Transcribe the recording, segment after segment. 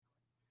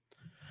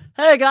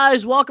Hey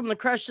guys, welcome to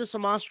Crush This a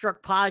Monster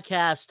Truck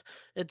podcast.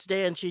 It's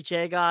Dan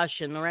Chichegosh,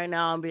 and right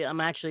now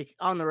I'm actually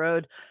on the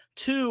road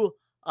to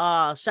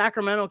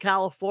Sacramento,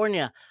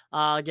 California,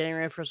 getting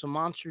ready for some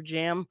Monster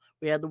Jam.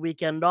 We had the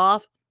weekend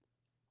off,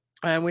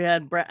 and we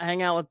had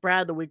hang out with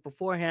Brad the week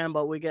beforehand,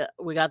 but we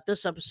got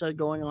this episode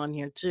going on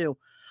here too.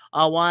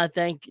 I want to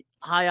thank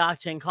High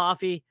Octane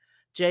Coffee,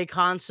 J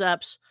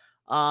Concepts,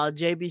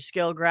 JB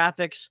Scale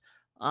Graphics,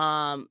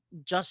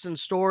 Justin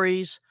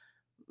Stories.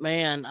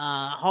 Man,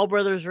 Hall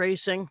Brothers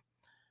Racing,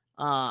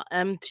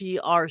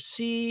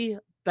 MTRC,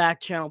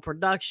 Back Channel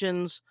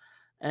Productions,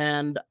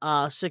 and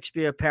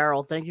 6B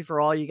Apparel. Thank you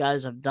for all you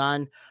guys have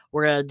done.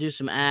 We're going to do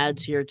some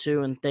ads here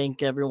too, and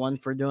thank everyone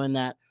for doing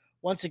that.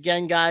 Once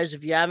again, guys,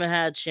 if you haven't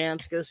had a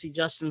chance, go see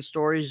Justin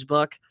Story's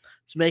book.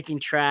 It's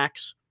Making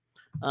Tracks.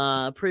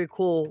 Pretty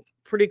cool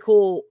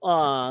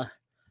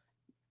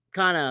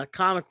kind of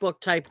comic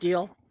book type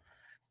deal.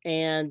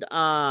 And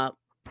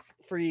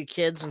for you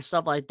kids and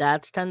stuff like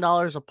that, it's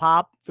 $10 a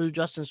pop through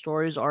Justin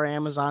Stories or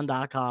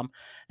Amazon.com.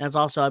 And it's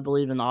also, I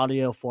believe, in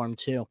audio form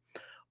too.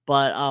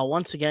 But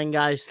once again,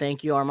 guys,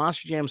 thank you. Our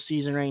Monster Jam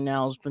season right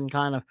now has been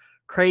kind of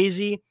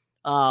crazy.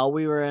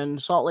 We were in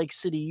Salt Lake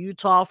City,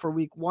 Utah for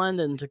week 1,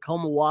 then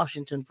Tacoma,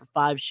 Washington for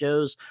 5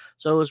 shows.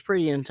 So it was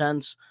pretty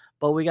intense,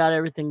 but we got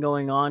everything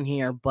going on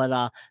here.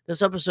 But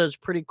this episode is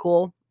pretty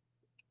cool.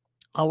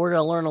 We're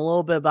going to learn a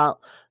little bit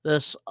about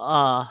this,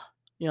 awesome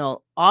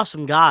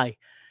guy.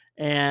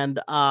 And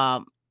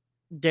Darren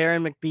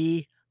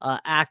McBee,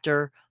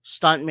 actor,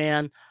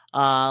 stuntman.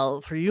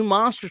 For you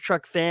Monster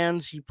Truck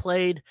fans, he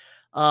played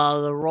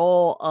the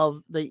role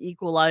of the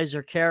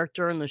Equalizer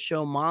character in the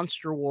show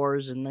Monster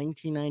Wars in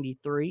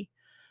 1993.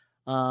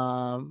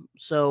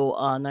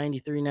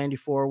 93,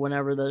 94,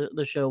 whenever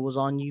the show was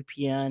on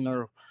UPN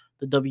or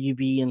the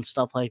WB and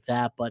stuff like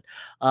that. But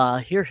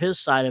hear his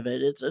side of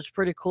it. It's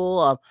pretty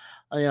cool.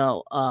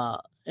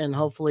 And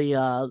hopefully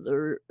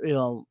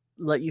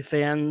let you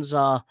fans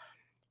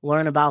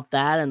learn about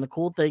that. And the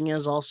cool thing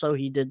is also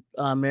he did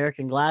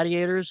American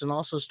Gladiators and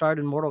also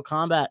started Mortal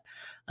Kombat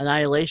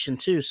Annihilation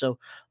too. So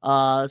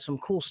some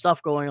cool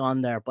stuff going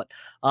on there. But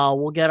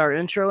we'll get our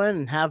intro in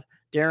and have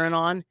Darren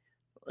on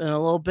in a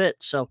little bit.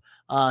 So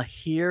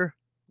here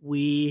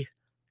we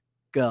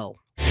go.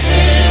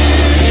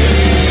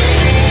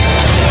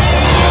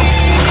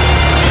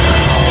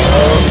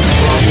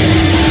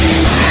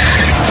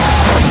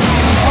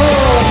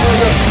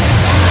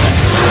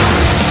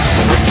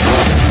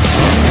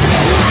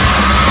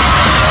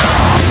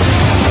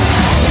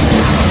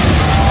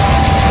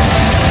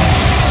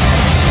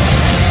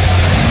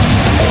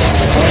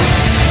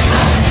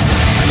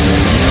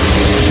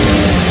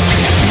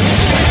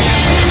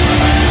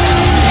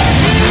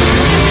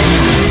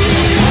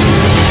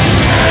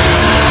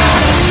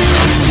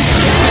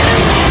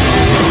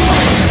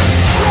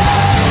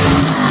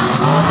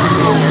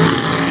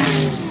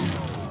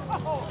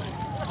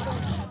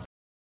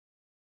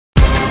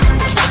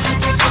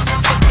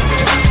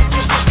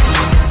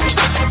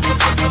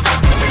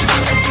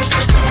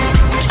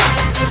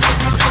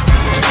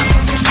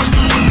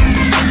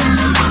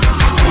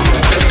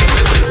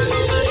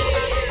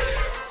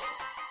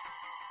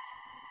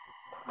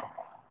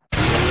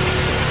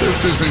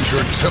 This isn't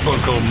your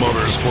typical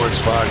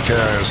motorsports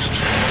podcast.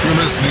 You're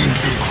listening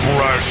to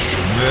Crush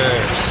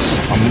This,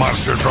 a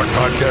Monster Truck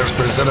podcast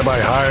presented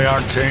by High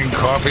Octane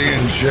Coffee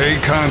and J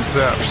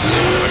Concepts.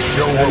 A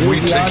show where we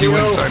take you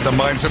inside the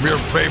minds of your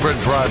favorite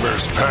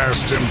drivers,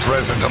 past and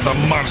present, of the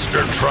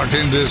monster truck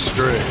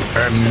industry.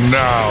 And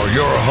now,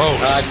 your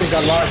hosts,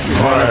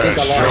 Brad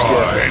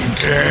Shaw and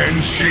Dan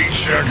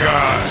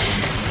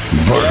Chichegosh.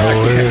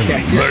 Buckle in.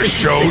 The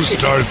show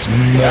starts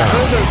now.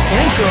 The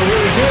intro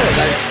really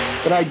good.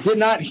 But I did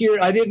not hear.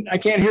 I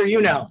can't hear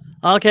you now.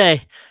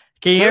 Okay.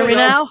 Can you hear me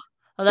now?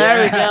 Oh,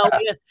 there we go.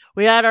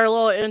 We had our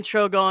little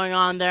intro going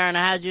on there, and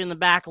I had you in the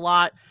back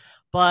lot.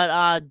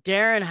 But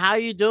Darren, how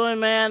you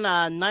doing, man?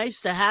 Nice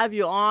to have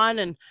you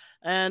on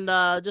and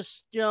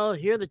just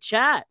hear the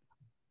chat.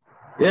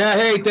 Yeah,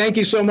 hey, thank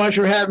you so much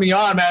for having me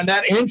on, man.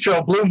 That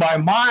intro blew my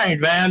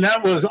mind, man.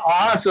 That was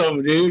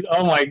awesome, dude.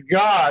 Oh my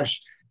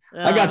gosh.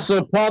 I got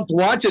so pumped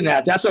watching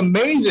that. That's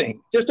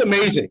amazing. Just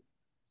amazing.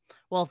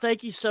 Well,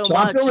 thank you so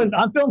much.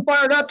 I'm feeling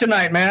fired up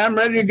tonight, man. I'm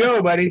ready to go,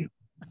 buddy.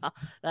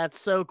 That's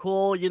so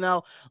cool.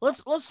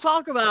 Let's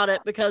talk about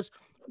it, because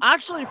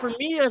actually for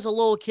me as a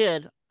little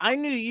kid, I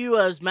knew you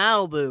as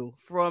Malibu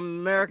from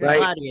American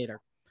Gladiator.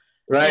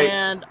 Right.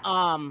 And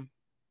I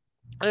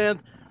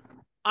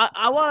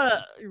want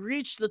to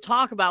reach the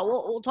talk about,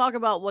 we'll talk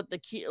about what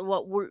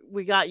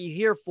we got you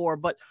here for,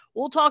 but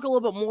we'll talk a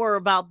little bit more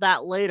about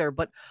that later.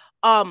 But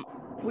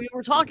we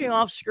were talking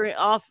off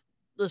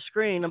the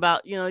screen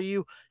about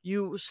you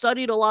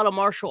studied a lot of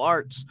martial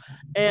arts,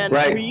 and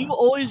were you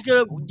always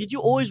did you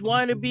always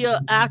want to be an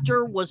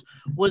actor? Was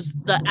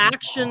the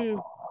action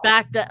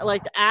back that,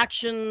 like the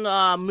action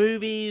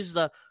movies,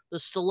 the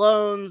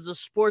Stallones, the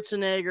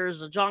Schwarzeneggers,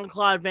 the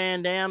Jean-Claude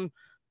Van Damme,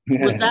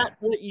 was that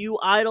what you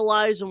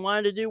idolized and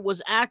wanted to do?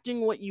 Was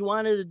acting what you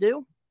wanted to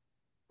do?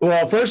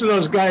 Well, first of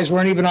those guys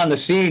weren't even on the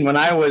scene when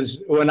I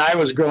was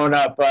growing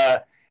up.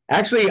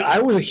 Actually, I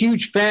was a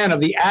huge fan of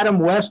the Adam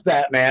West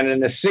Batman in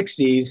the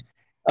 '60s.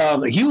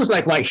 He was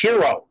like my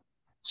hero.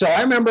 So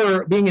I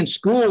remember being in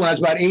school when I was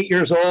about 8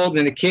 years old,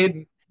 and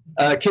kids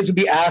would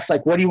be asked,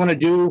 like, what do you want to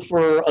do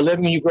for a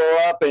living when you grow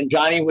up? And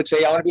Johnny would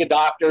say, I want to be a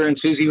doctor. And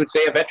Susie would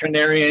say a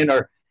veterinarian,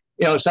 or,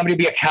 somebody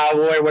be a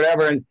cowboy or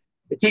whatever. And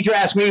the teacher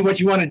asked me, what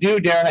you want to do,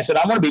 Darren? I said,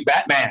 I want to be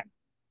Batman.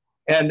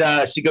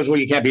 And she goes, well,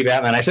 you can't be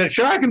Batman. I said,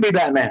 sure, I can be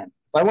Batman.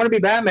 I want to be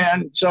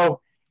Batman.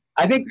 So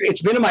I think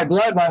it's been in my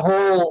blood my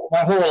whole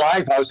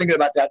life. I was thinking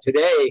about that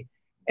today.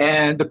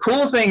 And the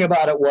cool thing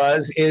about it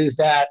is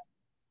that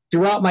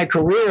throughout my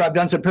career, I've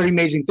done some pretty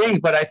amazing things,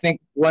 but I think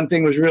one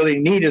thing was really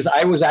neat is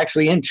I was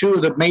actually in two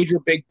of the major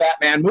big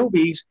Batman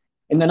movies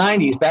in the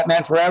 90s,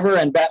 Batman Forever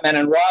and Batman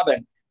and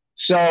Robin.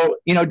 So,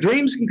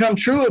 dreams can come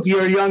true if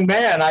you're a young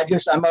man.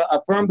 I'm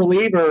a firm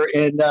believer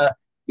in,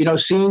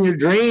 seeing your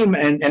dream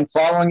and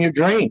following your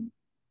dream.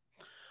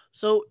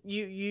 So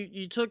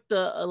you took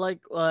the,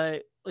 like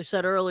I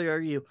said earlier,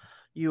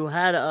 you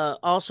had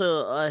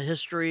also a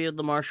history of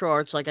the martial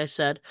arts, like I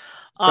said.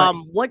 Right.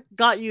 What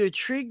got you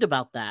intrigued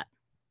about that?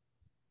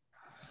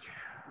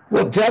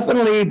 Well,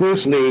 definitely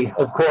Bruce Lee,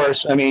 of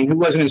course. I mean, who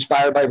wasn't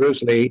inspired by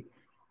Bruce Lee?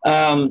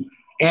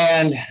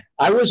 And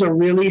I was a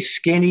really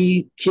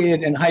skinny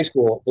kid in high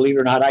school, believe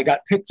it or not. I got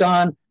picked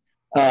on,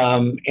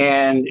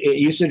 and it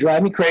used to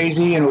drive me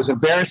crazy, and it was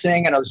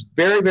embarrassing, and I was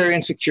very, very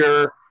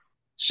insecure.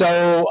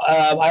 So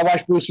I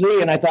watched Bruce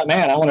Lee, and I thought,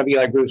 man, I want to be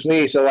like Bruce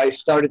Lee. So I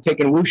started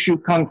taking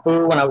Wushu Kung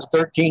Fu when I was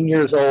 13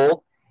 years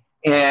old.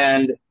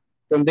 And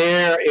from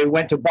there, it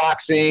went to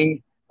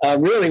boxing.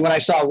 Really, when I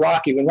saw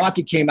Rocky, when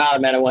Rocky came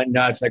out, man, I went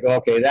nuts. I go,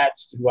 okay,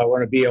 that's who I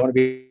want to be. I want to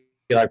be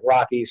like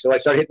Rocky. So I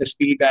started hitting the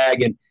speed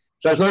bag. And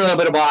so I was learning a little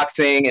bit of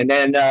boxing. And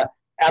then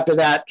after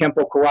that,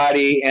 Kempo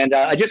karate. And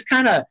I just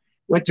kind of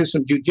went to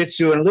some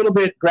jujitsu and a little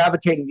bit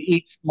gravitated to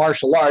each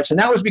martial arts. And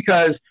that was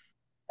because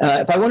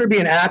if I wanted to be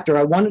an actor,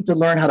 I wanted to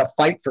learn how to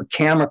fight for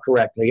camera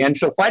correctly. And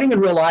so fighting in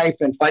real life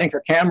and fighting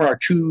for camera are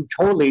two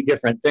totally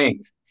different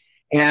things.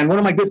 And one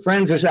of my good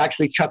friends is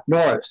actually Chuck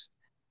Norris.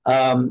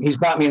 He's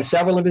brought me in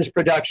several of his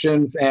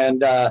productions,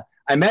 and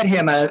I met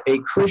him at a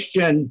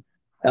Christian,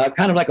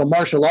 kind of like a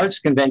martial arts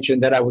convention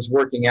that I was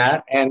working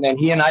at. And then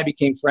he and I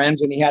became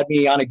friends, and he had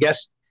me on a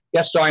guest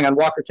starring on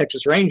Walker,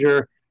 Texas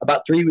Ranger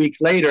about 3 weeks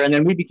later. And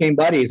then we became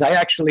buddies. I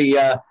actually,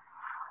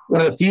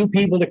 one of the few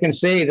people that can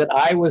say that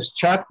I was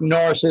Chuck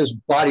Norris's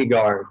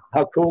bodyguard.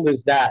 How cool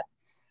is that?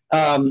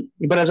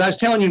 But as I was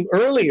telling you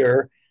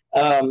earlier,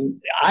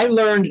 I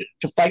learned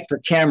to fight for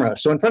camera.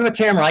 So in front of the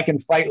camera, I can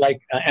fight like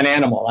an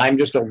animal. I'm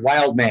just a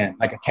wild man,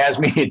 like a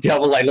Tasmanian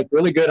devil. I look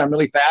really good. I'm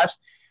really fast.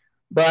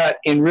 But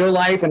in real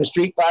life, in a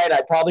street fight,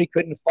 I probably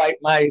couldn't fight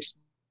my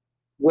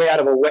way out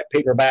of a wet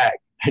paper bag.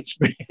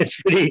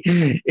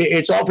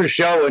 It's all for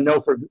show and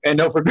no for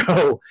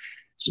go.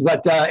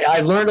 But I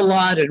learned a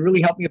lot. It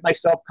really helped me with my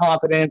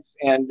self-confidence.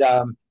 And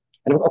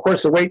of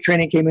course, the weight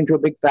training came into a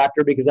big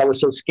factor because I was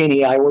so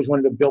skinny. I always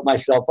wanted to build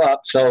myself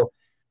up. So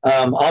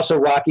also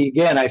Rocky,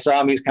 again, I saw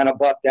him, he's kind of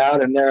buffed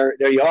out, and there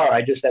you are.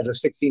 I just, as a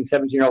 16,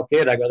 17-year-old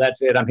kid, I go,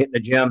 that's it, I'm hitting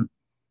the gym.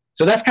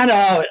 So that's kind of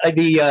how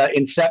the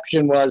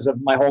inception was of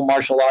my whole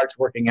martial arts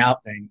working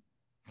out thing.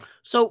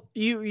 So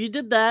you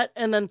did that,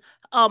 and then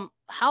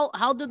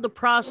how did the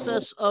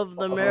process of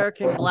the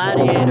American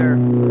Gladiator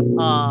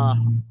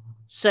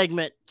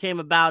segment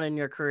came about in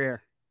your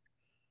career?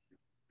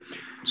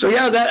 So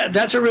yeah,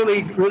 that's a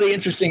really, really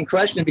interesting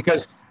question,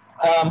 because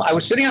I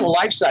was sitting on a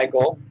life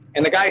cycle,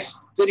 and the guy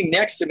sitting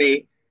next to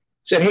me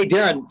said, hey,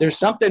 Darren, there's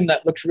something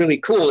that looks really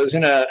cool. It was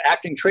in an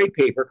acting trade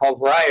paper called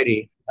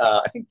Variety.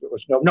 I think it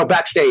was, no,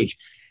 Backstage.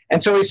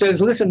 And so he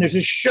says, listen, there's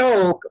this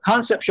show,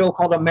 concept show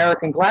called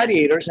American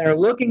Gladiators, and they're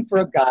looking for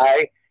a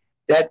guy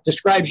that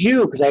describes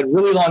you, because I had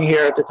really long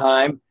hair at the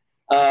time.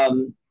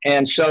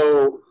 And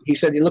so he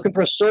said, you're looking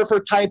for a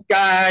surfer type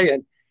guy,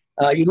 and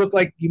you look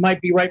like you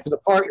might be right for the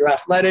part. You're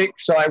athletic.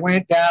 So I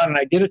went down and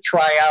I did a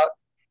tryout,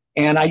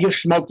 and I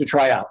just smoked the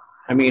tryout.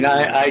 I mean,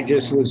 I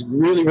just was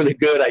really, really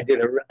good. I did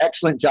an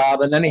excellent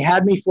job. And then they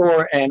had me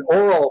for an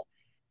oral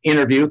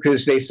interview,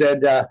 because they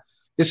said,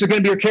 this is going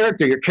to be your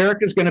character. Your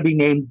character is going to be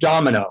named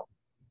Domino.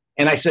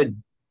 And I said,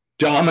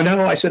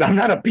 Domino? I said, I'm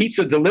not a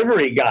pizza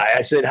delivery guy.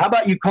 I said, how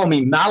about you call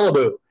me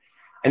Malibu?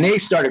 And they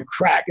started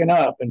cracking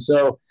up. And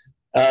so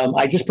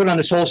I just put on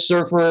this whole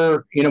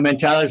surfer,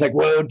 mentality. It's like,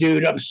 whoa,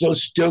 dude, I'm so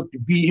stoked to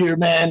be here,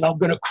 man. I'm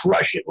going to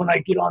crush it when I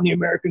get on the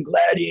American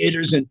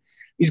Gladiators. And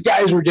these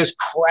guys were just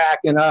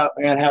cracking up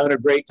and having a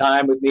great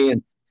time with me.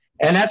 And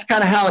that's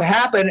kind of how it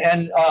happened.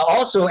 And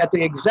also at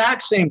the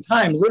exact same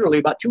time, literally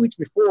about 2 weeks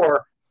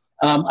before,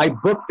 I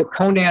booked the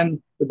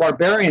Conan the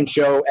Barbarian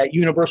show at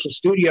Universal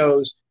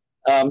Studios.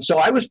 So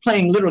I was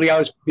playing, literally, I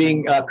was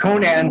being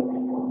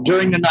Conan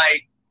during the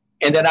night,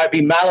 and then I'd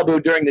be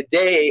Malibu during the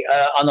day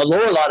on the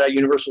lower lot of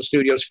Universal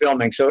Studios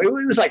filming. So it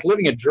was like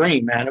living a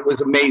dream, man. It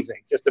was amazing,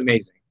 just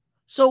amazing.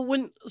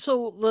 So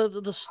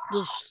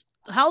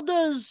how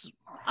does,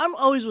 I'm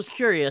always was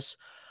curious,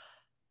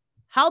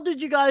 how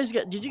did you guys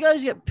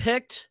get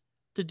picked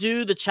to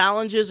do the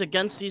challenges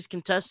against these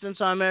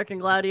contestants on American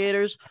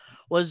Gladiators?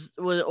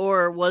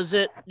 Or was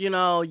it,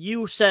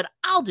 you said,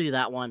 I'll do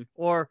that one,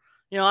 or,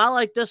 I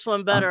like this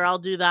one better, I'll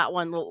do that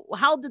one.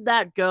 How did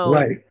that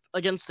go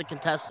against the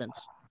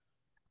contestants?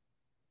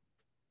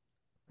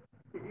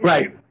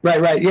 Right.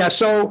 Yeah.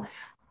 So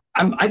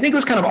I think it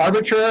was kind of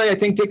arbitrary. I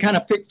think they kind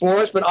of picked for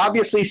us, but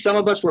obviously some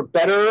of us were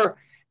better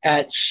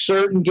at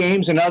certain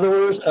games than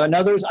others.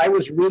 I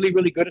was really,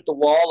 really good at the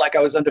wall. Like, I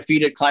was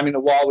undefeated climbing the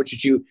wall, which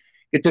is, you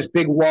get this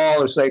big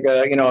wall. It's like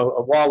a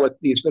wall with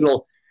these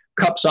little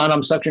cups on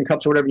them, suction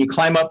cups or whatever. You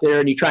climb up there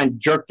and you try and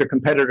jerk the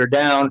competitor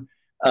down.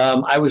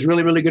 I was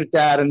really, really good at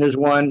that. And there's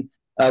one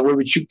where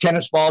we'd shoot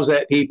tennis balls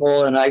at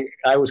people, and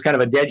I was kind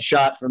of a dead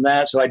shot from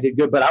that, so I did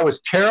good. But I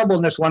was terrible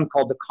in this one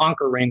called the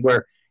Conquer Ring,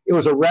 where it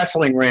was a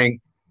wrestling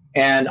ring,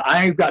 and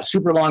I've got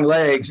super long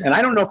legs, and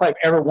I don't know if I've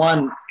ever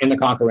won in the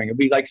Conquer Ring. It'd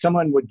be like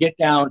someone would get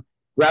down,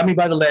 grab me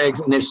by the legs,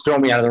 and then just throw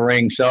me out of the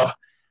ring. So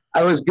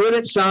I was good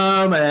at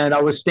some, and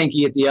I was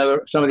stinky at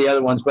some of the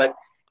other ones. But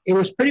it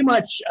was pretty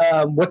much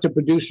what the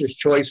producer's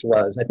choice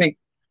was. I think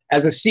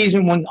as the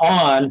season went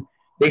on,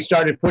 they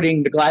started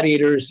putting the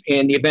gladiators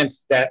in the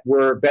events that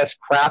were best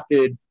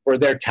crafted for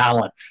their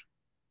talent.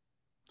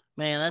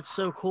 Man, that's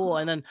so cool.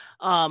 And then,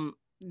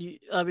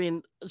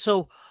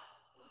 so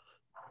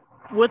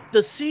with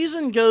the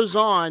season goes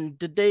on,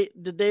 did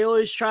they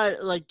always try,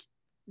 like,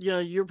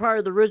 you're part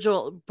of the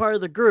original part of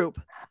the group,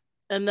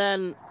 and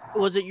then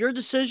was it your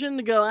decision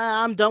to go,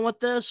 I'm done with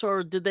this,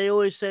 or did they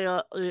always say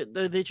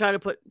they try to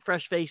put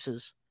fresh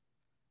faces?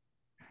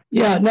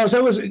 Yeah, no, so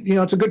it was,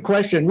 it's a good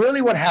question.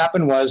 Really what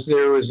happened was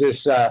there was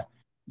this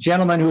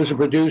gentleman who was a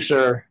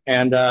producer,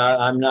 and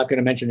I'm not going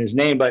to mention his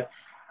name, but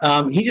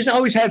he just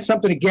always had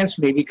something against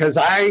me because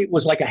I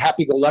was like a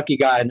happy-go-lucky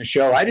guy in the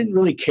show. I didn't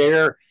really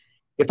care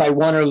if I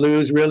won or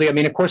lose, really. I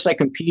mean, of course I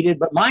competed,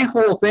 but my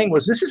whole thing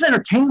was, this is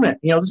entertainment.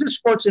 This is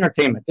sports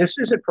entertainment. This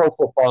isn't pro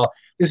football.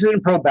 This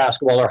isn't pro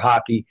basketball or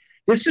hockey.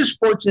 This is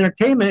sports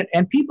entertainment,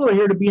 and people are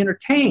here to be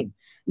entertained.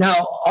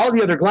 Now, all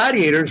the other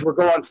gladiators were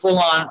going full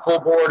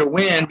bore to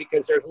win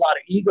because there's a lot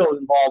of ego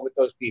involved with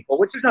those people,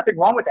 which there's nothing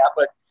wrong with that.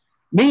 But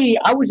me,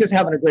 I was just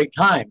having a great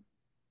time.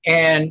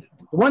 And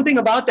the one thing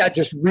about that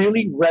just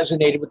really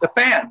resonated with the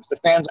fans. The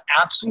fans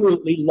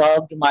absolutely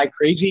loved my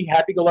crazy,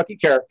 happy-go-lucky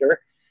character.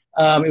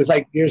 It was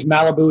like, here's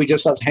Malibu. He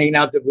just loves hanging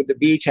out with the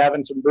beach,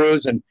 having some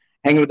brews and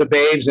hanging with the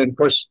babes. And, of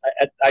course,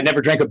 I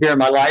never drank a beer in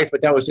my life,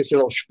 but that was just a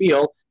little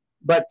spiel.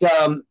 But,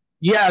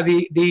 yeah,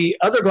 the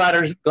other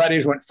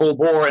gladiators went full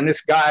bore, and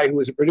this guy who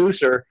was a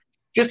producer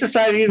just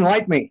decided he didn't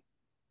like me.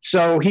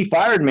 So he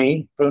fired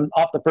me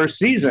off the first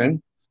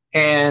season,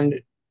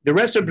 and the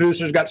rest of the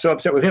producers got so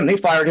upset with him, they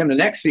fired him the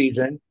next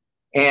season.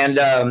 And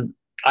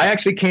I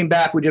actually came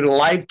back. We did a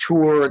live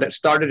tour that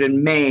started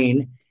in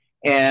Maine,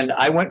 and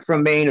I went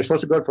from Maine. I was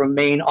supposed to go from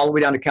Maine all the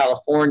way down to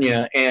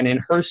California, and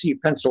in Hershey,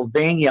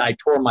 Pennsylvania, I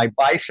tore my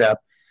bicep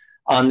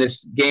on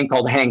this game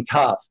called Hang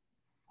Tough.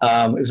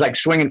 It was like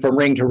swinging from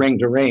ring to ring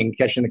to ring,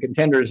 catching the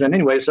contenders. And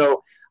anyway,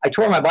 so I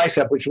tore my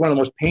bicep, which is one of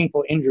the most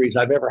painful injuries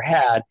I've ever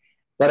had.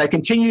 But I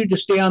continued to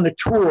stay on the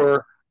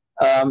tour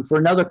for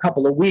another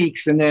couple of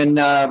weeks. And then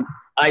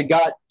I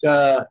got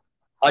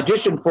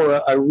auditioned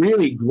for a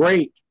really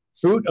great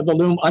Fruit of the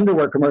Loom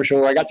underwear commercial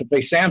where I got to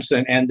play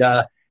Samson. And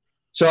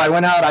so I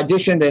went out,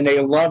 auditioned, and they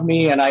loved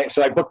me. And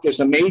so I booked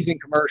this amazing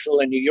commercial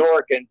in New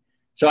York. And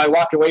so I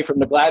walked away from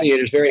the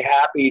Gladiators very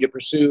happy to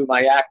pursue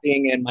my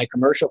acting and my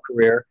commercial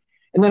career.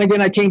 And then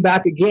again, I came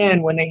back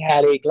again when they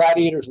had a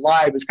Gladiators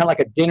Live. It's kind of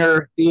like a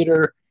dinner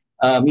theater.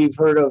 You've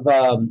heard of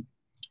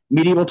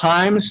Medieval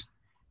Times.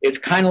 It's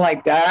kind of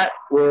like that,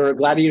 where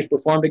gladiators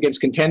performed against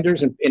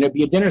contenders, and it'd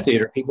be a dinner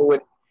theater. People would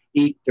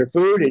eat their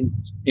food and,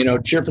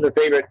 cheer for their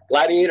favorite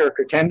gladiator or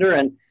contender.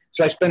 And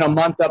so I spent a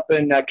month up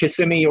in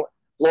Kissimmee,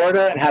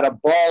 Florida, and had a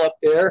ball up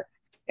there.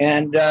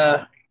 And,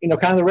 kind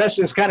of the rest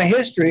is kind of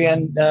history.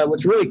 And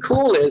what's really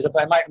cool is, if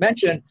I might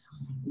mention,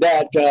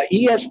 that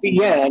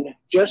ESPN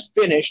just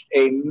finished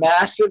a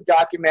massive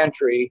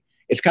documentary.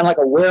 It's kind of like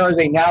a Where Are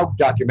They Now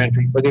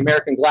documentary for the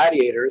American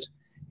Gladiators.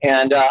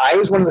 And I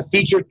was one of the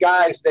featured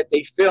guys that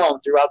they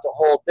filmed throughout the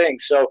whole thing.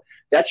 So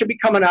that should be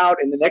coming out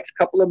in the next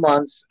couple of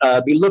months.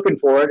 Be looking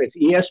for it. It's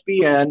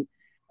ESPN,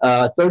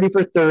 30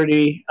 for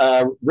 30,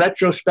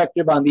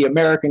 retrospective on the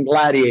American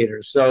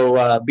Gladiators.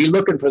 So be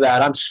looking for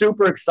that. I'm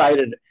super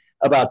excited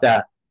about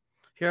that.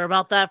 Hear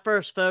about that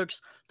first,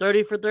 folks.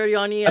 30 for 30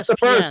 on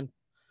ESPN.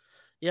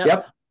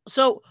 Yep.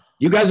 So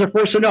you guys are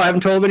first to know. I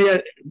haven't told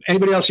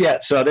anybody else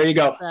yet. So there you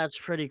go. That's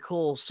pretty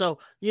cool. So,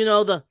 you're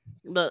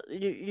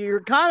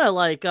kind of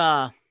like,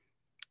 the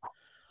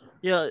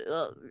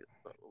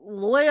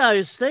way I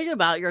was thinking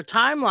about your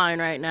timeline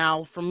right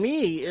now, for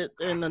me,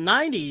 in the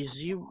 90s,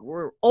 you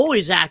were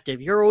always active.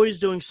 You're always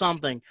doing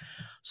something.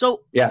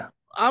 So yeah,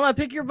 I'm going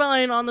to pick your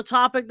brain on the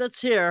topic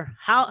that's here.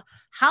 How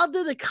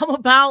did it come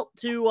about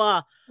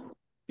to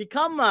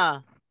become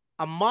a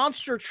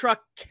monster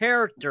truck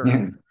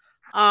character?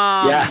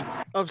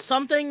 Of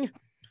something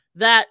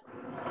that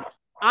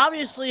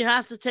obviously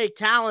has to take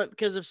talent,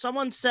 because if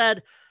someone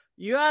said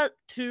you got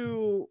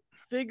to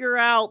figure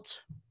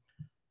out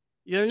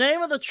Your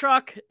name of the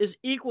truck is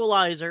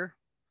Equalizer,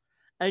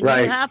 and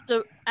Right. you have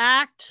to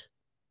act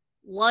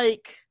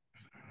like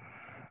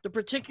the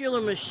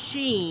particular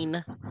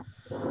machine,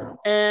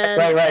 and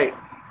right.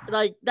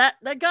 like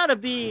that gotta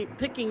be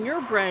picking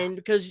your brain,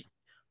 because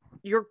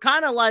you're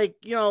kind of like,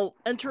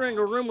 entering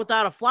a room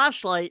without a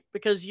flashlight,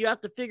 because you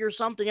have to figure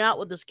something out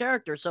with this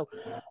character. So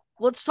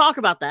let's talk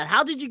about that.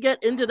 How did you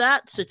get into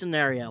that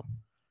scenario?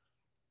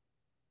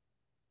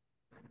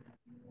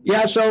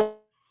 Yeah, so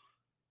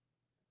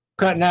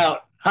cutting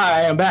out.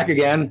 Hi, I'm back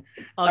again.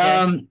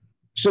 Okay.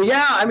 So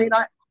yeah, I mean,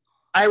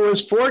 I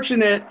was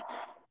fortunate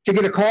to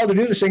get a call to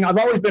do this thing. I've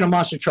always been a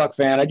monster truck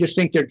fan. I just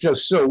think they're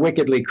just so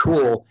wickedly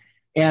cool.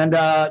 And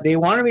they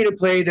wanted me to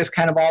play this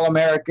kind of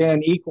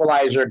all-American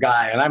Equalizer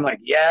guy. And I'm like,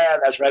 yeah,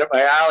 that's right up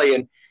my alley.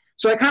 And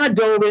so I kind of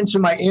dove into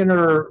my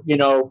inner,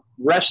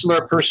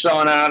 wrestler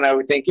persona. And I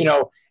would think,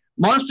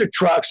 monster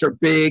trucks are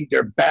big,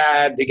 they're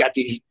bad, they got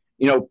these,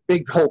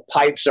 big whole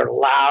pipes are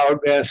loud.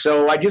 And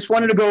so I just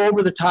wanted to go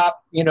over the top,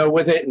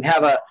 with it and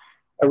have a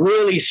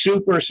really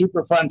super,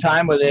 super fun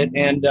time with it.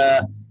 And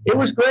it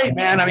was great,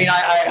 man. I mean,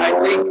 I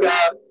think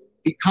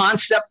the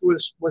concept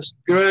was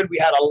good. We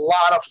had a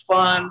lot of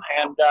fun,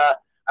 and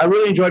I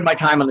really enjoyed my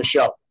time on the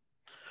show.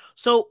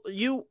 So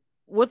you,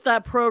 with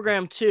that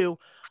program too,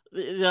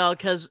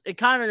 because it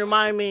kind of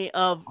reminded me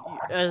of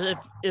as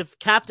if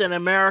Captain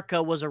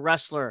America was a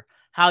wrestler,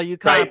 how you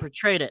kind of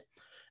portrayed it.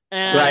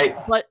 And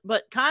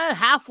but kind of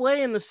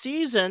halfway in the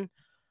season,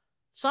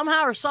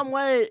 somehow or some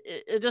way,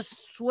 it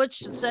just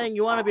switched to saying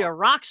you want to be a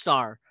rock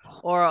star,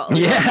 or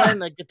playing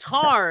the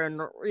guitar, and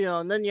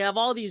and then you have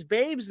all these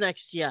babes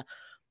next to you.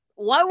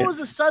 Why was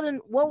the sudden?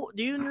 What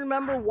do you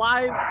remember?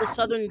 Why the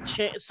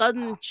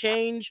sudden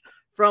change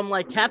from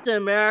like Captain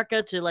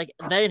America to like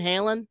Van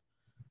Halen?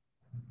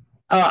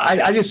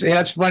 I just,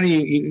 that's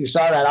funny you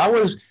saw that. I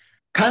was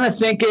kind of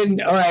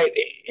thinking, all right,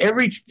 a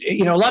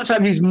lot of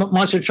times these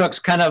monster trucks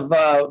kind of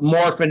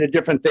morph into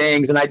different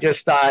things, and I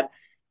just thought,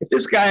 if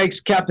this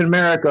guy's Captain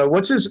America,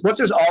 what's his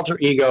alter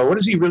ego? What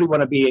does he really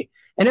want to be?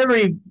 And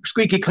every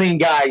squeaky clean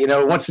guy,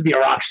 wants to be a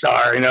rock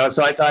star,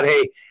 So I thought,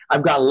 hey,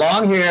 I've got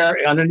long hair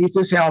underneath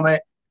this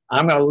helmet.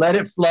 I'm going to let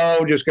it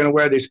flow. Just going to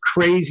wear this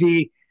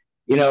crazy,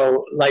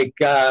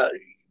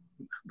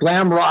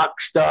 glam rock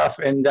stuff,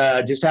 and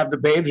just have the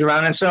babes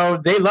around. And so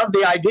they loved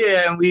the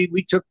idea, and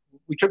we took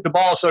the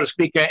ball, so to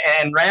speak,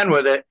 and ran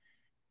with it.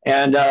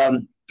 And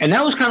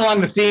that was kind of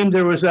along the theme.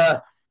 There was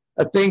a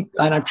thing,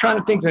 and I'm trying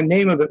to think the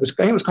name of it. I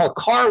think it was called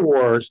Car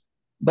Wars,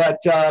 but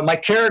my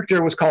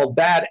character was called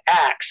Bad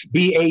Axe,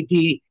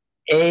 Badaxe.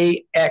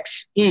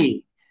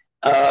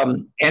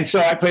 And so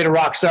I played a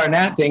rock star in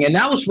that thing, and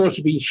that was supposed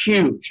to be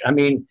huge. I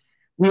mean,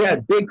 we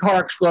had big car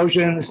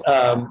explosions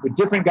with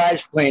different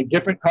guys playing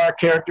different car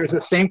characters, the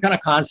same kind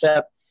of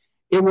concept.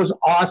 It was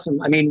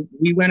awesome. I mean,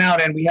 we went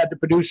out and we had the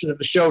producers of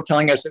the show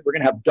telling us that we're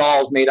going to have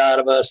dolls made out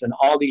of us and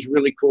all these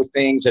really cool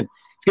things, and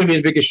it's going to be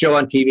the biggest show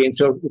on TV. And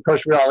so, of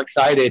course, we're all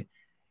excited.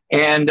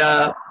 And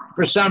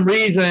for some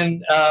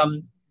reason,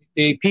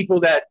 the people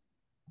that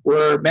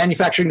were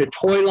manufacturing the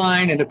toy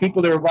line and the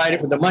people that were buying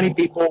it, with the money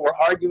people, were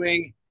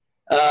arguing,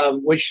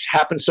 which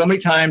happens so many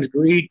times.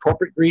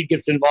 Corporate greed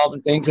gets involved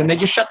in things, and they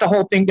just shut the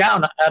whole thing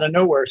down out of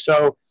nowhere.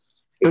 So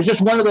it was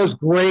just one of those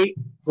great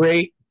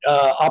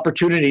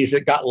opportunities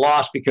that got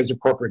lost because of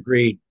corporate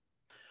greed.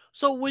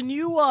 So when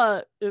you,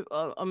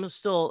 I'm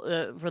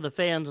still for the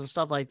fans and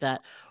stuff like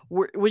that,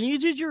 when you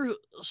did your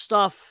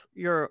stuff,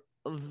 your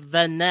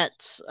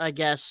vignettes, I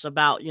guess,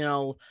 about,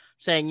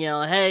 saying,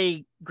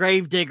 hey,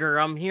 Gravedigger,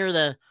 I'm here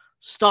to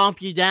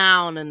stomp you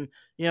down, and,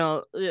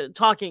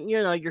 talking,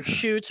 your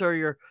shoots or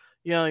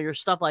your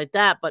stuff like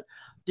that. But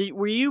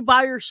were you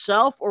by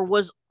yourself, or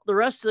was the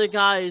rest of the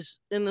guys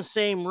in the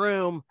same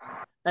room,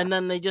 and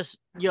then they just,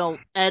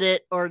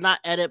 edit, or not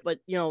edit, but,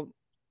 do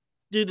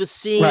the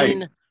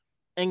scene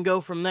and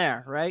go from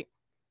there, right?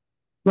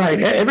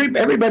 Right.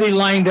 Everybody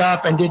lined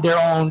up and did their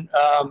own,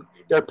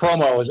 their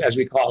promos, as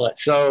we call it.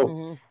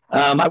 So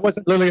I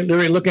wasn't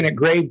literally looking at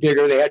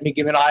Gravedigger. They had me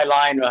give an eye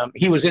line.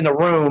 He was in the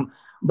room,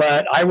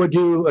 but I would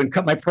do and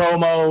cut my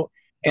promo,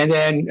 and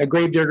then a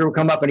Gravedigger would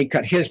come up and he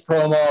cut his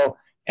promo,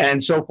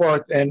 and so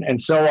forth and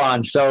so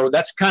on. So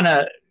that's kind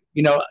of,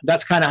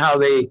 how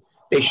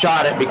they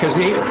shot it, because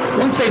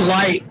once they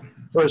light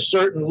for a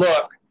certain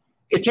look,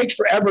 it takes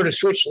forever to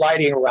switch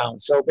lighting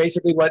around. So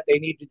basically what they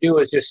need to do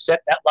is just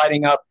set that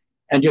lighting up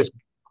and just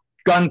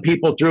gun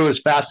people through as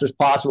fast as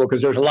possible,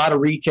 because there's a lot of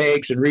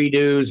retakes and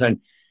redos, and,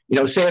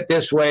 say it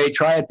this way,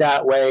 try it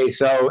that way.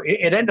 So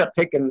it ended up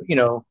taking,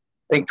 I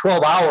think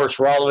 12 hours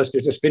for all of us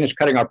to just finish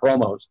cutting our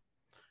promos.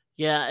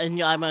 Yeah,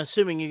 and I'm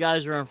assuming you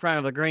guys were in front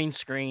of a green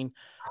screen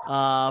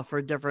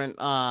for different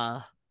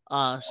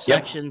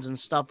sections and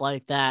stuff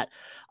like that.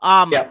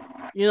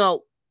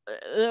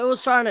 It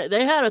was starting.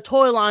 They had a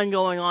toy line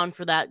going on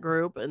for that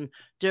group, and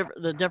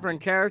the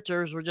different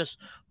characters were just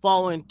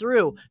following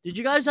through. Did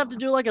you guys have to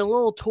do like a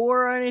little tour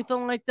or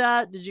anything like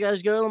that? Did you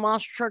guys go to the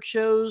monster truck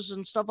shows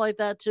and stuff like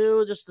that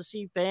too, just to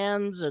see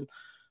fans and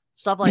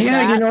stuff like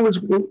that. Yeah,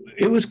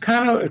 it was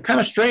kind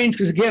of strange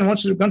because again,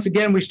 once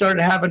again, we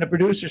started having the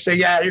producer say,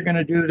 "Yeah, you're going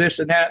to do this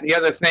and that and the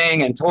other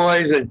thing and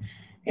toys and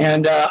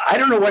I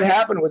don't know what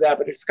happened with that,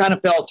 but it's kind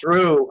of fell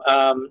through.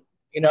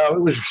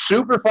 It was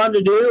super fun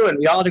to do, and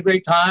we all had a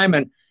great time,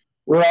 and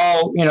we're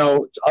all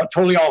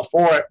totally all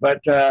for it.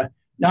 But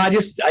no, I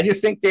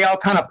just think they all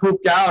kind of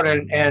pooped out,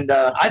 and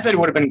I thought it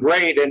would have been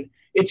great, and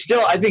it's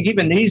still, I think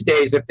even these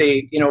days, if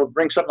they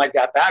bring something like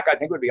that back, I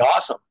think it would be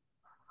awesome.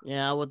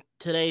 Yeah, with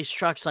today's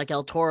trucks like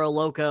El Toro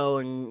Loco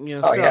and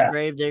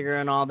Gravedigger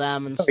and all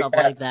them and stuff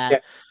like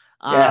that.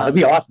 Yeah, that'd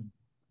be awesome.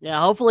 Yeah,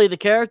 hopefully the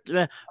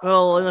character.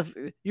 Well,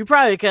 you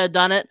probably could have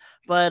done it,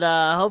 but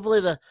hopefully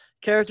the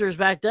characters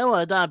back then would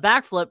have done a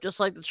backflip just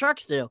like the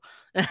trucks do.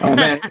 Oh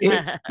man,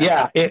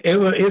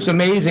 it's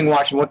amazing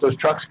watching what those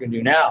trucks can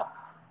do now.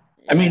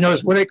 I mean,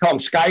 those, what do they call them,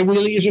 sky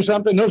wheelies or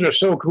something? Those are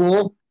so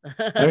cool.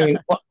 I mean,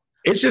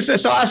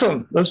 it's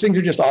awesome. Those things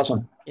are just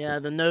awesome. Yeah,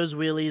 the nose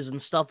wheelies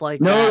and stuff like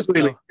that. Nose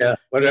wheelies, yeah,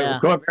 whatever.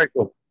 Yeah. Very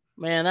cool.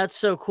 Man, that's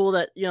so cool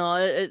that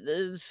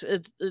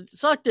it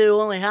sucked to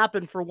only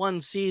happen for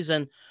one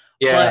season.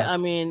 Yeah, but I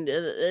mean,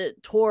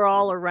 it tore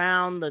all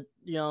around the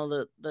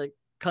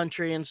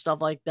country and stuff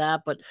like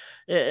that. But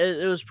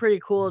it was pretty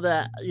cool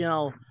that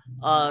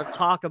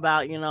talk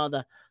about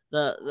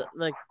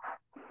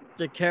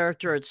the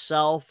character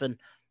itself and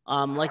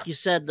like you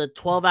said, the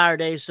 12-hour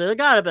days. So it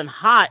got to have been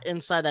hot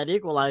inside that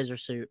Equalizer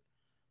suit.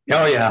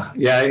 Oh yeah,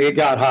 it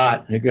got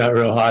hot. It got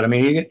real hot. I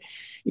mean,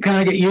 you kind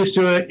of get used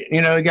to it.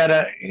 You got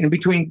to, in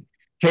between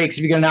takes,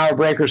 if you get an hour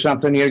break or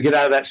something, get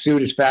out of that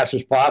suit as fast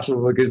as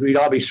possible because we'd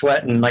all be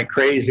sweating like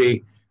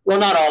crazy. Well,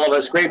 not all of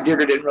us.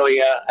 Gravedigger didn't really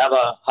have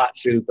a hot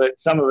suit, but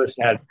some of us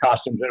had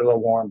costumes that were a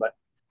little warm. But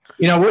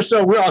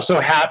we're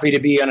also happy to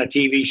be on a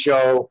TV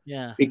show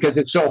because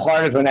it's so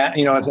hard as an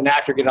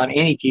actor to get on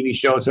any TV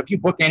show. So if you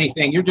book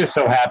anything, you're just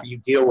so happy you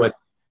deal with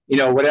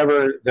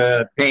whatever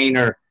the pain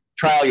or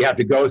trial you have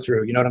to go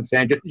through. You know what I'm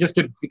saying? Just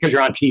because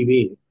you're on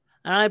TV.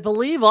 And I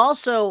believe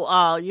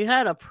also you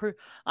had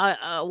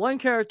one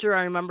character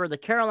I remember, the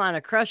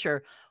Carolina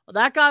Crusher.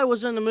 That guy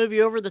was in the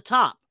movie Over the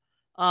Top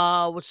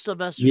with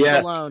Sylvester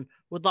Stallone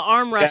with the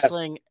arm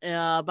wrestling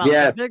about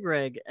the big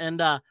rig. And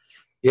that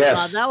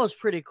was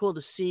pretty cool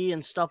to see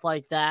and stuff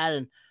like that.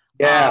 And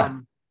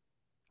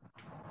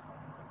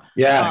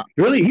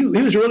really, he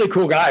was a really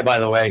cool guy, by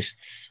the way.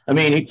 I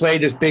mean, he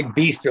played this big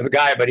beast of a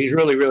guy, but he's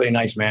really, really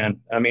nice,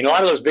 man. I mean, a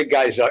lot of those big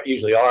guys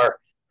usually are.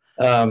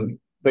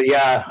 But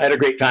yeah, I had a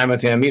great time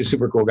with him. He's a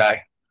super cool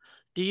guy.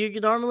 Do you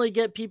normally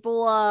get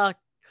people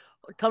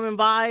coming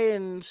by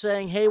and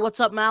saying, "Hey, what's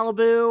up,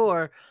 Malibu?"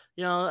 Or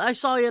I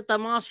saw you at that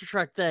monster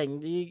truck thing.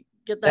 Do you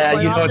get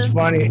that? Yeah, it's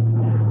funny.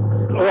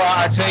 Well,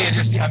 I'll tell you,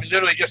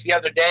 literally just the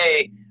other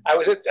day, I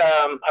was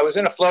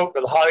in a float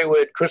for the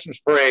Hollywood Christmas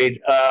parade.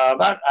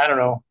 Around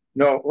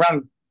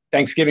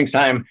Thanksgiving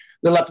time, a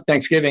little after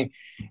Thanksgiving.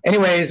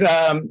 Anyways,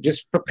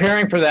 just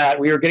preparing for that,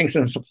 we were getting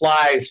some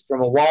supplies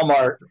from a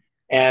Walmart.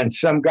 And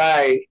some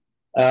guy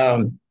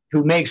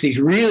who makes these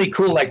really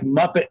cool, like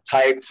Muppet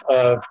types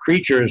of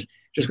creatures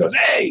just goes,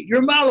 "Hey,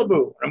 you're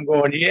Malibu." And I'm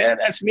going, "Yeah,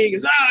 that's me." He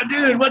goes, "Oh,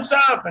 dude, what's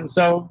up?" And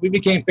so we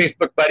became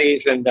Facebook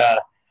buddies. And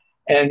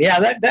yeah,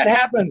 that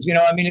happens.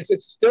 I mean,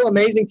 it's still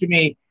amazing to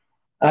me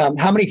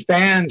how many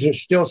fans are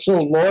still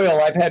so loyal.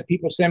 I've had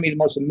people send me the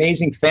most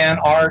amazing fan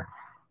art,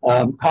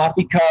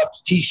 coffee cups,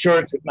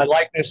 T-shirts with my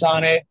likeness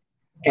on it.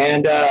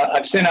 And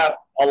I've sent out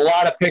a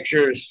lot of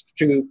pictures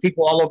to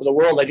people all over the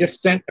world. I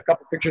just sent a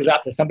couple pictures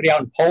out to somebody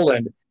out in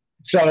Poland.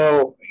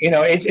 So,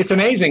 it's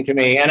amazing to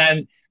me.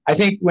 And I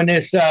think when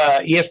this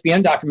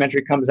ESPN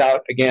documentary comes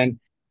out again,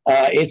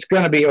 it's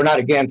going to be, or not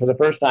again for the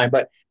first time,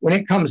 but when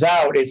it comes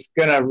out, it's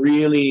going to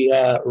really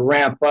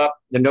ramp up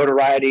the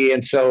notoriety.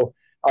 And so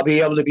I'll be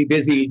able to be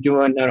busy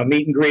doing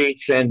meet and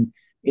greets and,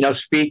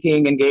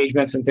 speaking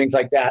engagements and things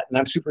like that. And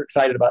I'm super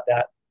excited about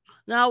that.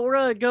 Now we're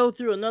going to go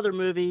through another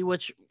movie,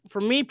 which for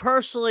me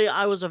personally,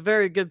 I was a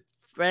very good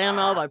fan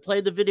of. I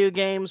played the video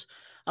games.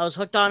 I was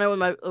hooked on it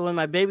when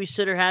my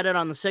babysitter had it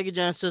on the Sega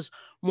Genesis,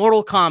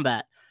 Mortal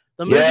Kombat.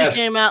 The movie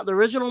came out, the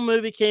original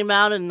movie came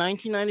out in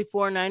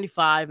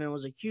 1994-95 and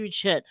was a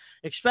huge hit,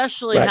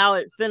 especially how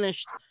it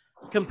finished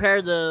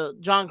compared to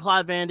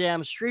Jean-Claude Van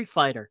Damme's Street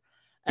Fighter.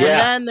 And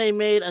then they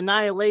made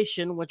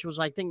Annihilation, which was,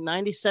 I think,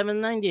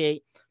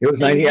 97-98. It was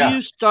 90,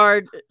 you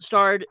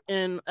starred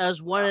in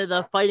as one of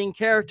the fighting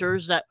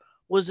characters that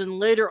was in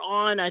later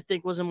on, I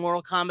think, was in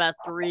Mortal Kombat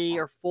 3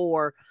 or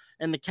 4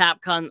 and the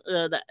Capcom,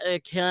 the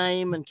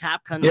Acclaim and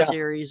Capcom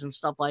series and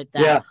stuff like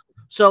that. Yeah.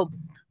 So,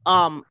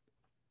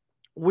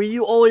 were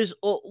you always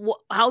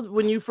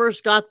when you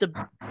first got the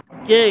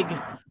gig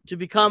to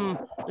become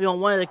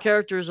one of the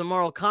characters in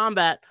Mortal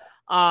Kombat?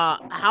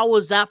 How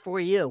was that for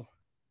you?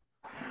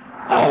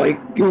 Oh,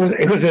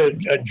 it was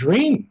a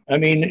dream. I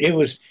mean, it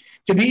was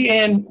to be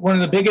in one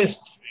of the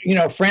biggest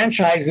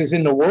franchises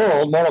in the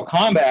world, Mortal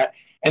Kombat,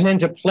 and then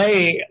to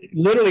play.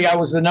 Literally, I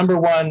was the number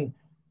one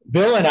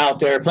villain out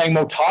there playing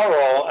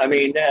Motaro. I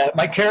mean,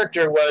 my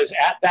character was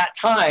at that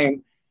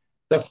time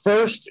the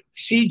first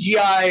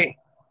CGI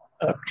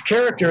a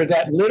character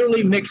that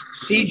literally mixed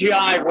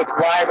CGI with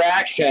live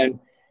action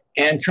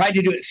and tried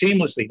to do it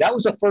seamlessly. That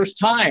was the first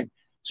time.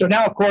 So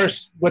now, of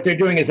course, what they're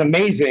doing is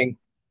amazing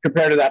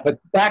compared to that. But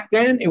back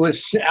then, it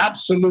was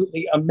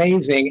absolutely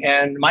amazing.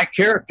 And my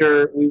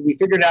character, we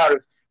figured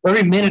out for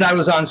every minute I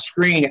was on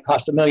screen, it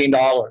cost $1 million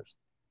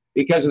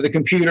because of the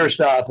computer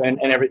stuff and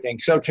everything.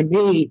 So to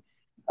me,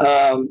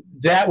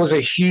 that was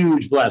a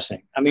huge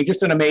blessing. I mean,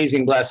 just an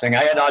amazing blessing.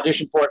 I had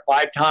auditioned for it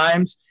 5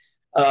 times.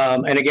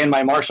 And again,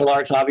 my martial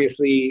arts,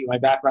 obviously, my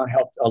background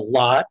helped a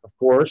lot, of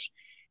course.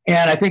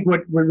 And I think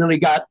what really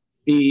got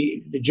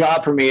the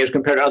job for me as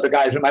compared to other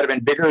guys that might have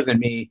been bigger than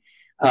me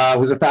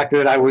was the fact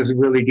that I was a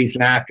really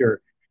decent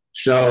actor.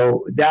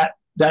 So that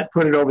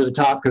put it over the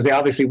top because they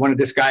obviously wanted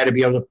this guy to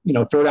be able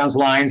to, throw down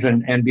lines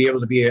and be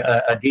able to be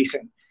a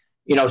decent,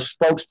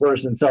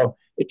 spokesperson. So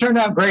it turned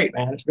out great,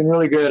 man. It's been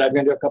really good. I've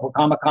been to a couple of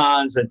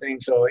Comic-Cons and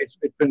things. So it's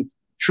been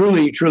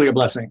truly, truly a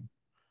blessing.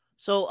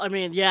 So, I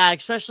mean, yeah,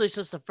 especially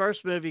since the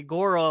first movie,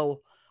 Goro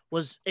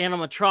was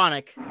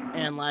animatronic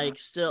and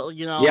still,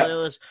 it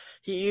was,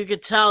 you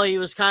could tell he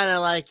was kind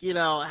of like,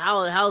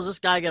 how is this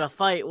guy going to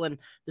fight when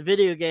the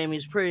video game,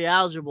 he's pretty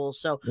eligible.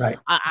 So right.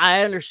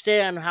 I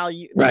understand how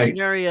the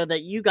scenario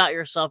that you got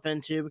yourself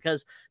into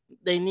because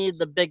they need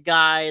the big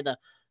guy,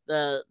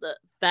 the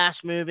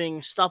fast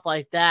moving stuff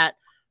like that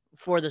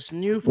for this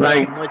new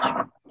film,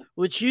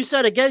 which you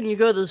said, again, you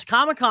go to those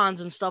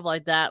Comic-Cons and stuff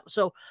like that.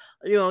 So,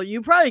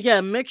 you probably get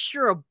a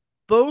mixture of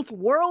both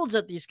worlds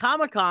at these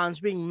Comic-Cons,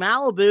 being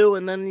Malibu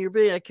and then you're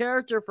being a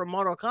character from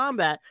Mortal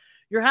Kombat.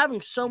 You're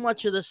having so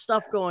much of this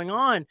stuff going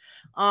on.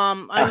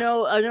 I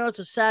know it's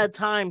a sad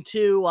time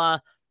too.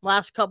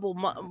 Last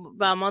about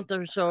a month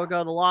or so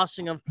ago, the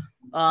lossing of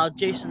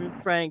Jason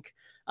Frank.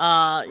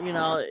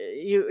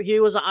 He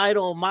was an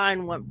idol of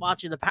mine when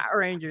watching the Power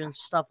Rangers and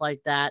stuff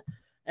like that.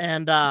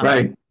 And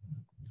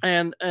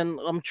and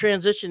I'm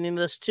transitioning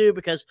this too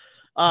because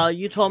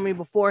you told me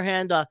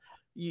beforehand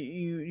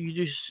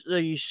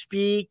you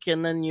speak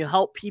and then you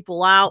help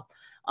people out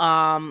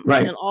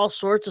and all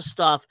sorts of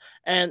stuff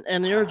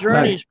and your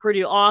journey is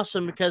pretty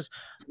awesome because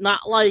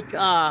not like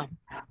a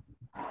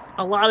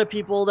lot of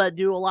people that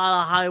do a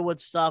lot of Hollywood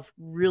stuff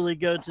really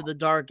go to the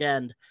dark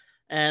end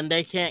and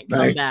they can't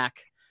come back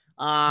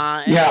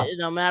and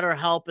no matter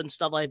help and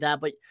stuff like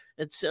that. But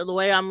it's the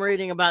way I'm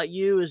reading about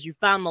you is you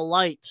found the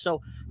light.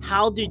 So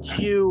how did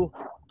you,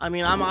 I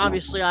mean, I'm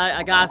obviously,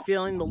 I got a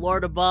feeling the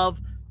Lord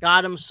above,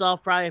 God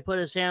himself probably put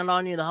his hand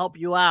on you to help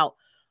you out.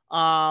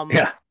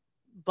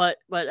 But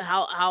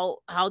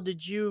how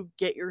did you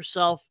get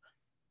yourself,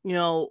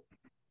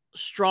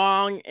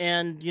 strong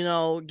and,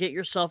 get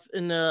yourself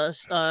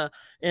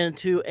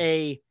into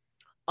a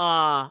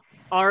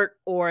art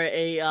or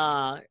a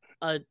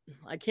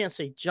I can't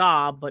say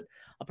job, but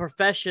a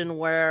profession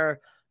where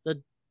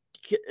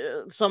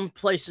some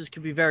places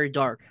could be very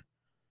dark.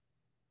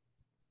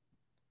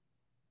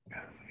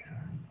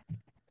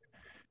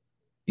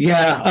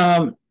 Yeah.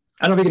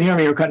 I don't know if you can hear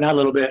me. You're cutting out a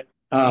little bit.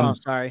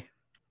 Sorry.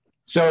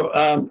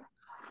 So,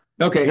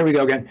 okay, here we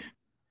go again.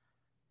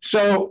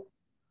 So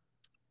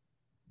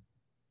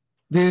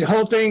the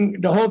whole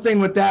thing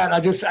with that,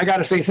 I got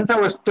to say, since I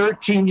was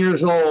 13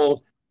 years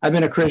old, I've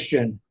been a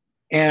Christian,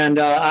 and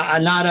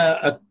I'm not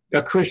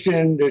a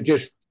Christian that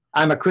just,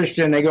 I'm a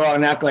Christian. They go out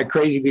and act like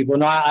crazy people.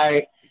 No,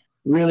 I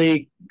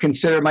really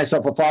consider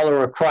myself a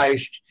follower of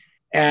Christ.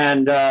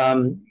 And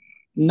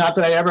not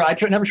that I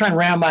never try and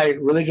ram my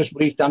religious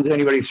beliefs down to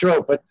anybody's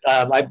throat, but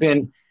I've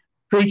been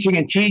preaching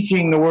and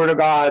teaching the Word of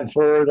God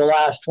for the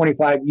last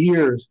 25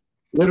 years.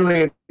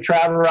 Literally, I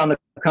travel around the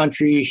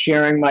country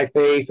sharing my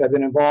faith. I've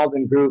been involved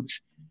in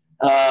groups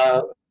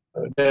that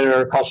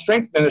are called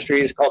strength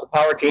ministries, called the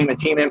Power Team and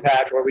Team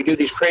Impact, where we do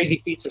these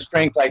crazy feats of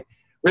strength, like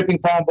ripping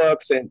phone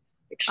books and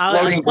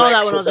exploding bricks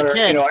with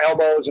our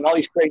elbows and all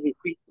these crazy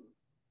feats.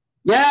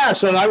 Yeah,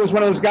 so I was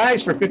one of those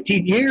guys for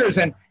 15 years,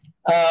 and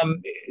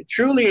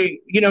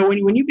truly,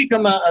 when you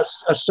become a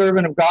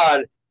servant of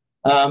God,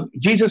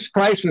 Jesus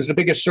Christ was the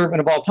biggest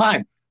servant of all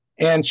time.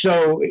 And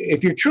so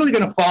if you're truly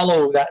going to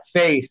follow that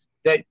faith,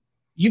 that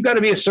you've got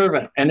to be a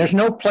servant, and there's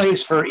no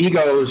place for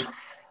egos.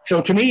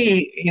 So to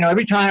me,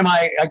 every time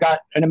I got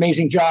an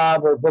amazing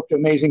job or booked an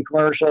amazing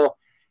commercial,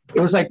 it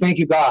was like, thank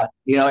you, God.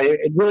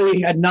 It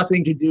really had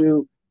nothing to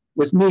do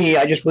with me.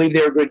 I just believe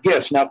they were good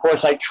gifts. Now, of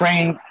course, I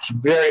trained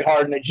very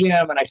hard in the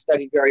gym and I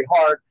studied very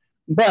hard.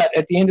 But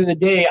at the end of the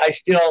day, I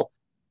still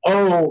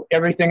owe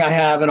everything I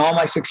have and all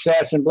my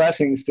success and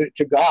blessings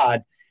to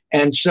God.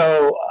 And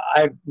so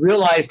I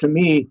realized to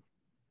me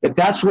that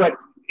that's what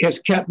has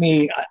kept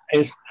me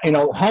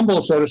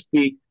humble, so to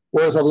speak,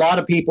 whereas a lot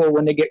of people,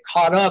 when they get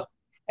caught up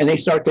and they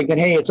start thinking,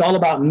 hey, it's all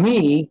about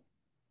me,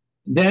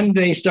 then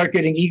they start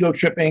getting ego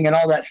tripping and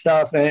all that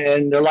stuff,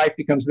 and their life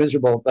becomes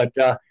miserable. But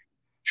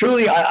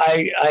truly,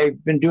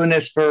 I've been doing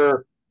this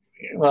for,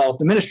 the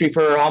ministry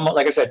for almost,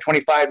 like I said,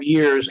 25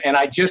 years, and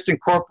I just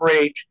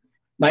incorporate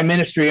my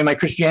ministry and my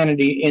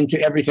Christianity into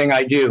everything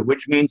I do,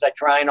 which means I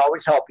try and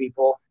always help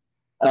people.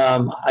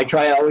 I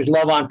try to always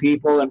love on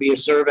people and be a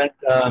servant.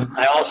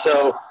 I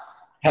also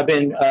have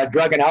been a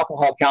drug and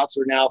alcohol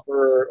counselor now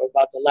for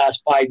about the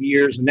last 5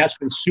 years, and that's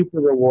been super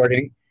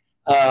rewarding.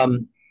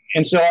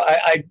 And so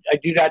I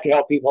do that to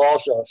help people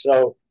also.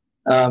 So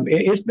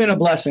it's been a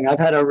blessing. I've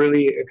had a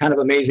really kind of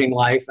amazing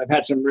life. I've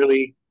had some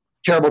really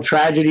terrible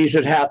tragedies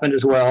that happened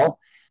as well.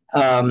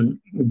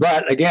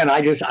 But again,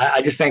 I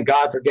just thank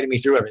God for getting me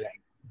through everything.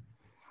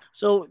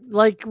 So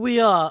like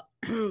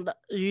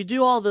you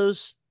do all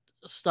those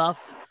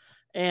stuff,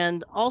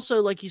 and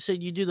also like you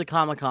said, you do the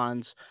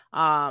Comic-Cons.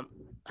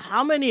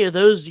 How many of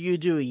those do you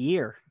do a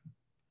year?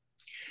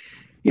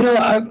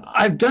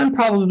 I've done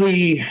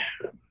probably,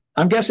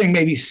 I'm guessing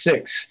maybe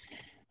 6.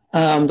 The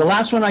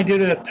last one I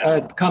did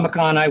at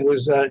Comic-Con, I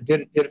was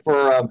did it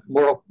for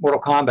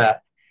Mortal Kombat,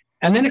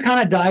 and then it kind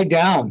of died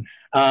down.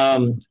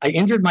 I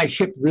injured my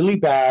hip really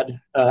bad,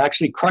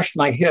 actually crushed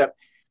my hip,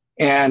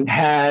 and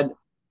had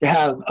to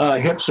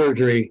have hip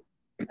surgery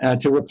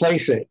to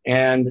replace it.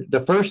 And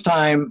the first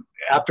time,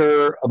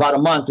 after about a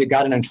month, it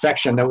got an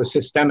infection that was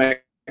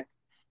systemic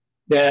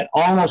that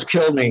almost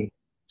killed me.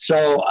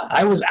 So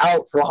I was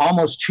out for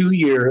almost 2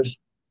 years.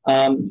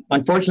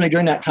 Unfortunately,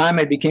 during that time,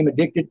 I became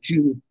addicted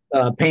to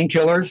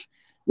painkillers,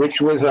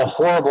 which was a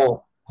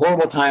horrible,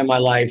 horrible time in my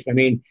life. I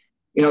mean,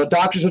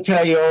 doctors will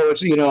tell you,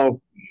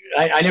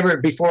 I never,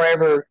 before I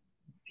ever,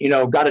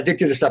 got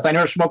addicted to stuff, I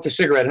never smoked a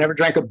cigarette. I never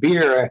drank a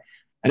beer.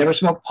 I never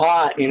smoked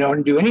pot,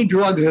 didn't do any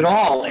drugs at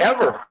all,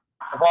 ever.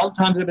 Of all the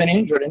times I've been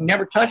injured, and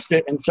never touched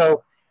it. And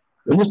so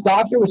when this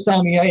doctor was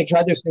telling me, hey,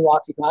 try this new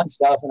OxyContin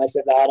stuff, and I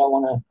said, no, I don't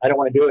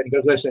want to do it. And he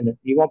goes, listen,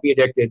 you won't be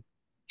addicted.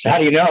 So how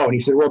do you know? And he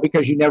said, well,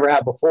 because you never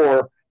have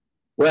before.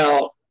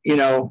 Well,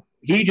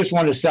 he just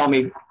wanted to sell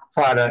me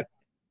product.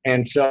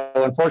 And so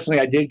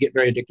unfortunately, I did get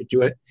very addicted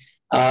to it.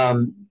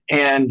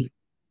 And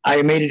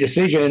I made a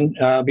decision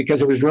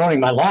because it was ruining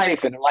my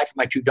life and the life of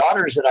my 2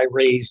 daughters that I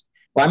raised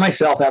by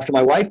myself after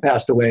my wife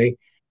passed away.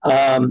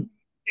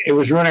 It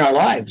was ruining our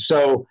lives.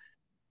 So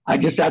I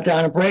just sat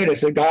down and prayed. I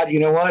said, God, you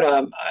know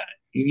what?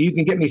 You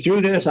can get me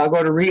through this. I'll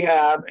go to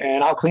rehab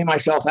and I'll clean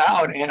myself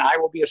out, and I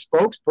will be a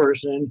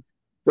spokesperson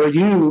for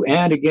you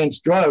and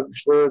against drugs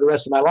for the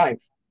rest of my life.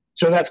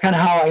 So that's kind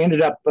of how I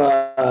ended up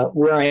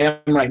where I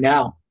am right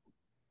now.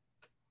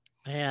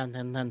 Man,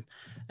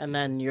 and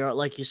then you're,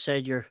 like you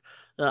said,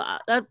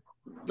 that,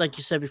 like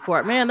you said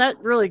before, man, that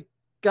really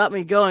got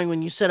me going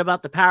when you said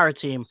about the power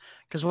team.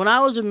 Because when I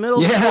was in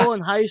middle school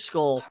and high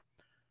school,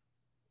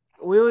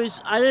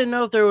 I didn't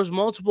know if there was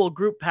multiple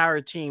group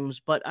power teams,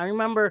 but I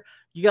remember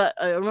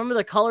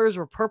the colors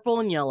were purple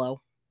and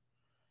yellow.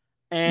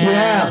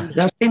 And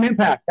that's Team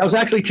Impact. That was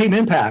actually Team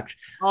Impact.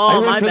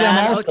 Oh, my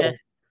bad. Okay.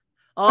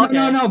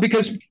 No,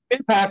 because Team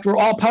Impact were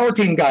all power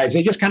team guys.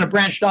 They just kind of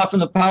branched off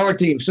from the power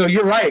team. So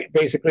you're right,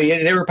 basically.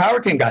 They were power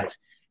team guys.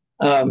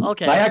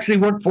 Okay. I actually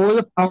worked for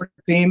the power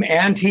team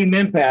and Team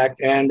Impact,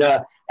 and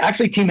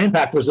actually Team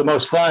Impact was the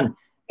most fun.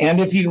 And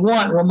if you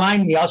want,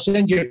 remind me, I'll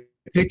send you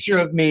a picture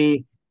of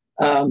me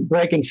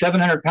breaking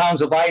 700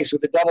 pounds of ice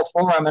with a double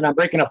forearm, and I'm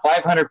breaking a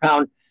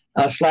 500-pound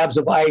slabs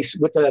of ice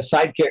with a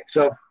sidekick.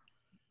 So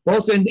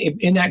both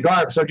in that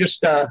garb. So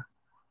just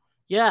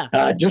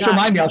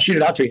remind me. I'll shoot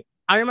it out to you.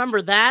 I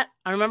remember that.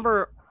 I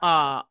remember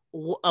a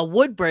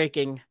wood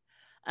breaking,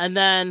 and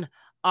then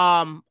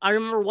I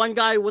remember one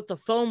guy with the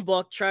phone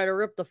book try to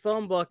rip the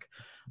phone book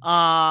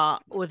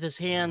with his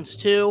hands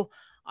too.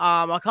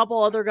 A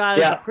couple other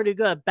guys are pretty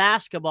good at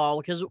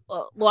basketball because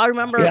I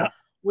remember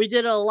we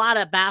did a lot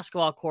at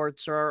basketball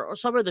courts or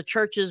some of the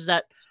churches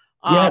that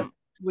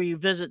we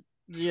visit.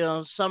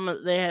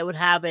 They would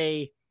have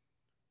a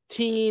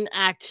teen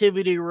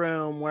activity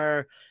room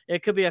where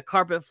it could be a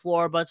carpet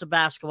floor, but it's a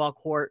basketball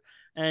court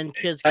and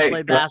kids can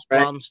play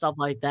basketball and stuff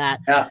like that.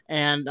 Yeah.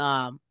 And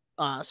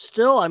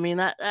still, I mean,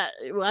 that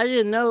I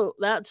didn't know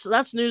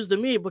that's news to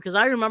me because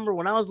I remember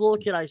when I was a little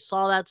kid, I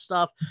saw that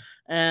stuff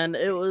and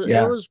it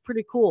was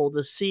pretty cool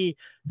to see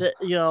the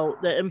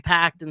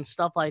impact and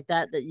stuff like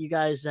that you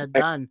guys had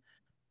done.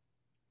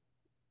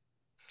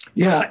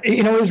 Yeah.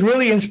 It was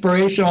really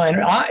inspirational, and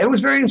it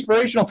was very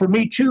inspirational for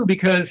me too,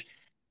 because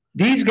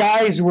these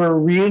guys were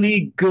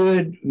really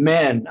good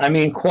men. I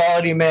mean,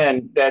 quality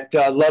men that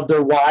loved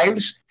their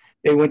wives.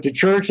 They went to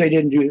church. They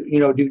didn't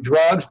do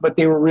drugs, but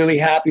they were really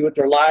happy with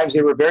their lives.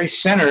 They were very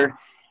centered.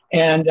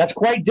 And that's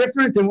quite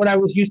different than what I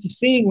was used to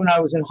seeing when I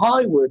was in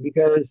Hollywood,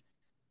 because,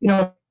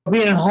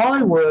 being in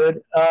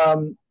Hollywood,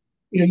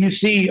 you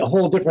see a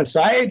whole different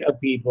side of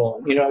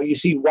people. You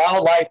see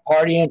wildlife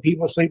partying,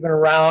 people sleeping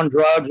around,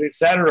 drugs,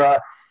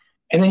 etc.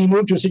 And then you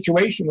move to a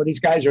situation where these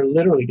guys are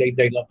literally,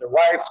 they love their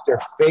wife,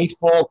 they're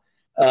faithful,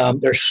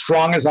 they're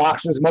strong as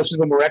oxen. Most of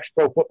them were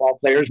ex-pro football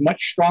players,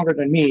 much stronger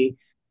than me,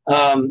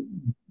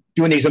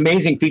 doing these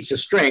amazing feats of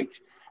strength.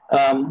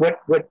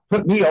 What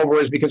put me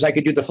over is because I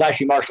could do the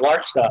flashy martial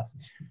arts stuff.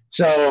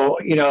 So,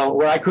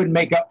 where I couldn't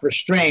make up for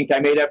strength, I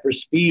made up for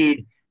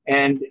speed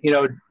and,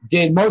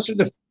 did most of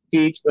the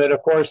feats. But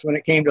of course, when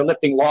it came to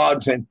lifting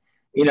logs and,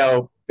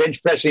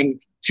 bench pressing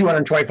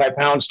 225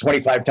 pounds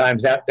 25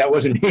 times, that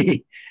wasn't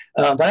me.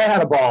 But I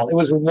had a ball. It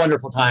was a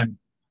wonderful time.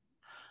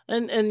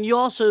 And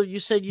you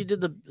said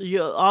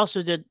you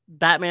also did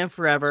Batman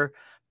Forever,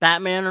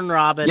 Batman and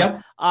Robin.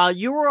 Yep.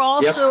 You were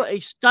also a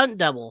stunt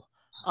double.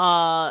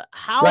 How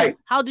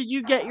did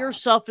you get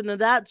yourself into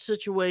that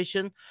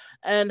situation,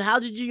 and how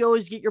did you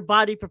always get your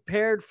body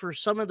prepared for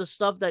some of the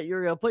stuff that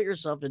you're going to put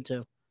yourself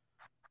into?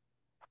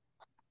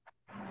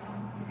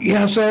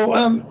 Yeah, so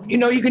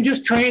you can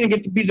just train and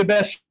get to be the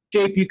best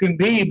shape you can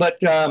be. But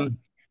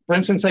for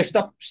instance, I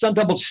stunt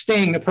doubled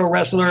Sting, the pro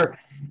wrestler,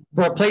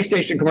 for a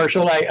PlayStation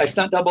commercial. I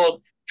stunt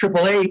doubled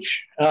Triple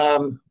H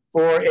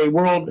for a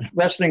World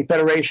Wrestling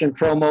Federation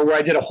promo where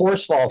I did a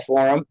horse fall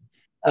for him.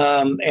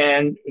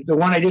 And the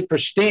one I did for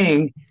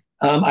Sting,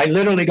 I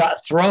literally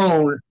got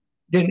thrown.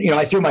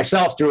 I threw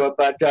myself through it,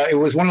 but it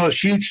was one of those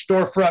huge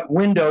storefront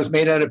windows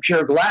made out of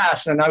pure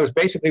glass, and I was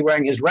basically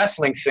wearing his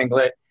wrestling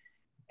singlet.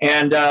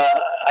 And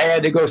I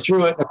had to go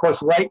through it. And of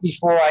course, right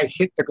before I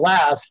hit the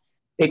glass,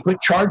 they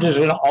put charges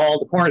in all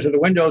the corners of the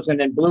windows and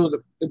then blew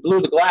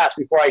the glass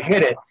before I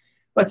hit it.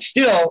 But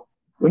still,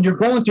 when you're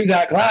going through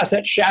that glass,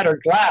 that's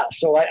shattered glass.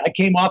 So I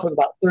came off with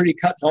about 30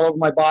 cuts all over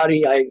my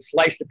body. I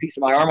sliced a piece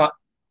of my arm up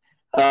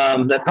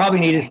that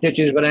probably needed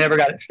stitches, but I never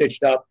got it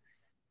stitched up.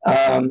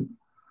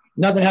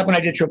 Nothing happened.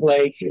 I did Triple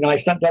H. I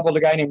stunt doubled a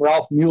guy named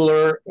Ralph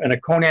Mueller in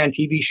a Conan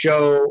TV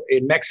show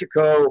in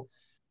Mexico.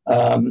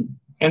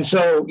 And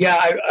so, yeah,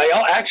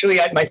 I actually,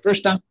 my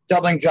first stunt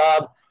doubling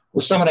job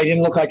was someone I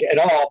didn't look like at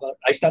all, but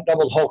I stunt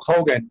doubled Hulk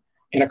Hogan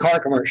in a car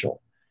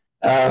commercial.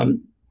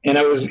 And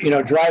I was,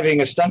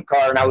 driving a stunt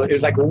car, and it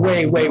was like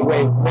way, way,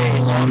 way, way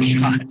long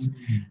shots.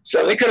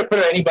 So they could have put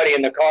anybody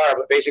in the car,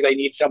 but basically I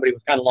need somebody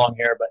with kind of long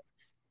hair. But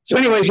so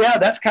anyways, yeah,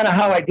 that's kind of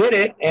how I did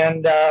it.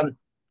 And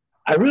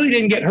I really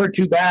didn't get hurt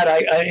too bad.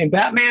 In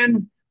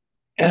Batman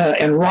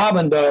and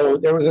Robin, though,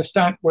 there was a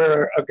stunt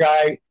where a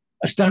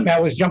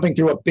stuntman was jumping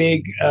through a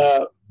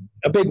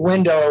big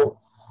window,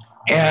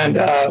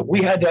 and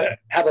we had to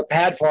have a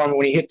pad for him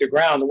when he hit the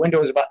ground. The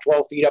window was about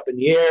 12 feet up in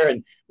the air,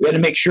 and we had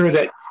to make sure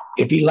that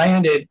if he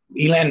landed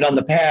on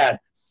the pad.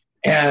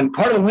 And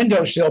part of the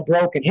window sill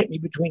broke and hit me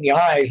between the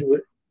eyes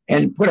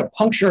and put a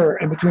puncture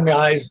in between my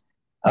eyes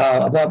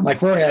above my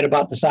forehead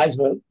about the size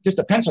of just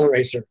a pencil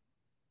eraser.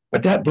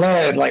 But that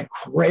bled like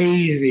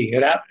crazy.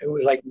 It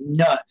was like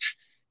nuts.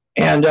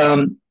 And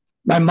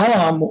my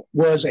mom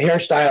was a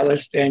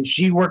hairstylist, and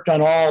she worked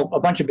on a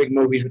bunch of big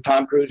movies with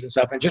Tom Cruise and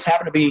stuff. And just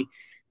happened to be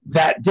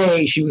that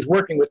day she was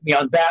working with me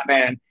on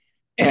Batman.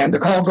 And the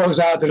call goes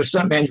out that a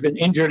stuntman's been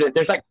injured. And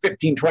there's like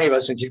 15, 20 of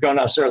us. And she's going,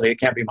 "No, Surly, it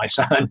can't be my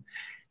son."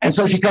 And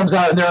so she comes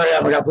out, and there I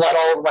am. I got blood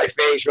all over my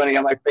face, running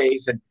on my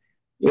face. And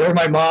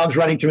my mom's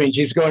running to me, and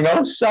she's going,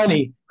 "Oh,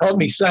 Sonny," called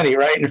me Sonny,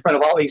 right in front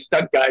of all these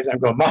stunt guys. I'm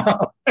going,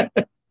 "Mom."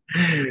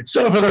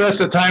 So for the rest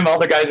of the time, all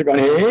the guys are going,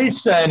 "Hey,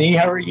 Sonny,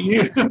 how are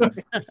you?"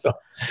 So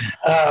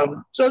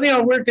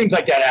weird things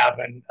like that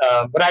happen.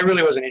 But I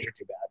really wasn't injured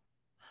too bad.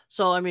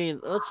 So, I mean,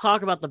 let's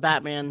talk about the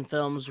Batman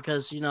films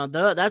because,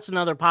 that's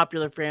another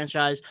popular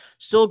franchise,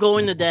 still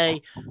going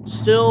today,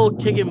 still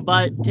kicking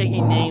butt,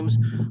 taking names.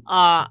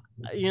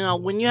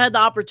 When you had the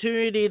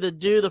opportunity to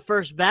do the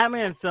first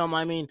Batman film,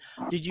 I mean,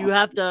 did you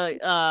have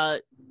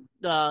to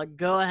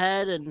go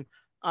ahead and,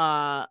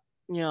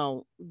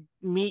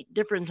 meet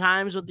different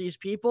times with these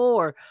people,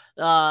 or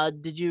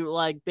did you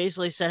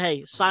basically say,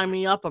 "Hey, sign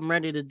me up, I'm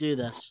ready to do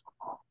this"?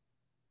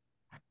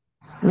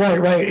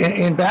 Right.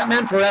 In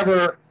Batman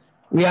Forever,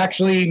 we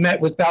actually met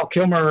with Val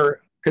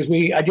Kilmer because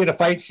I did a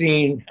fight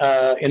scene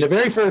in the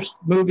very first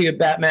movie of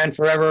Batman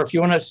Forever. If you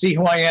want to see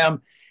who I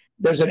am,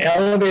 there's an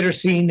elevator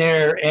scene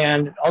there,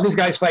 and all these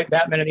guys fight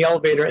Batman in the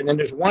elevator, and then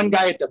there's one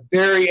guy at the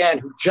very end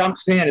who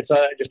jumps in. It's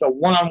just a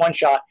one-on-one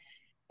shot,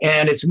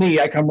 and it's me.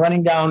 I come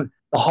running down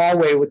the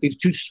hallway with these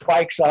two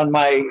spikes coming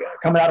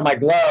out of my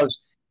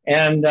gloves,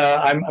 and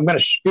I'm going to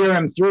spear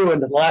him through.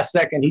 And at the last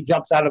second, he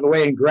jumps out of the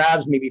way and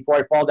grabs me before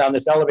I fall down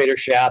this elevator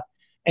shaft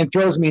and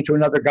throws me into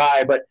another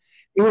guy. But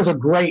it was a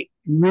great,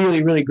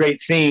 really, really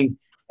great scene.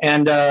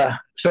 And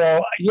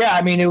so, yeah,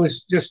 I mean, it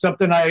was just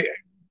something I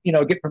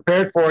get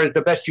prepared for as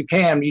the best you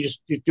can. You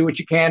just do what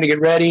you can to get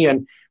ready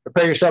and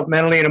prepare yourself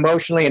mentally and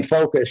emotionally and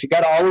focus. You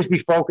got to always be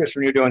focused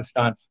when you're doing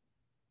stunts.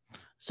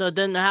 So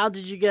then how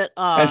did you get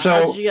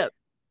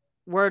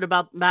word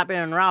about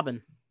Batman and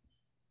Robin?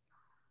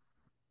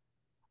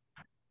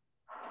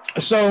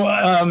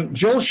 So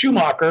Joel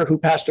Schumacher, who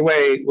passed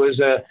away,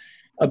 was a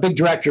big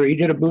director. He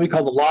did a movie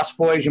called The Lost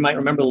Boys. You might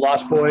remember The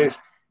Lost Boys,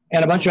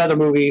 and a bunch of other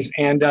movies.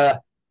 And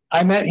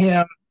I met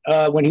him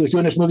when he was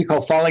doing this movie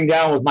called Falling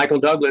Down with Michael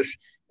Douglas.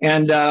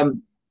 And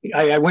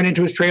I went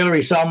into his trailer.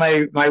 He saw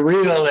my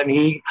reel, and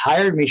he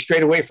hired me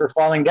straight away for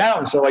Falling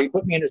Down. So he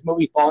put me in his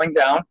movie Falling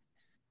Down.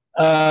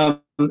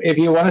 If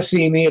you want to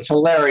see me, it's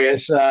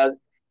hilarious.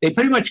 They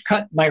pretty much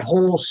cut my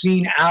whole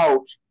scene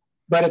out.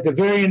 But at the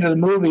very end of the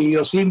movie,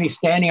 you'll see me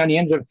standing on the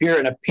end of a pier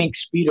in a pink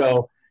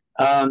Speedo.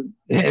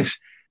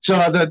 So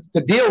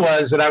the deal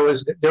was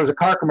that there was a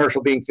car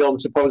commercial being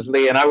filmed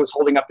supposedly, and I was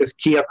holding up this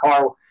Kia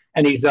car,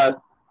 and these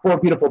 4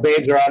 beautiful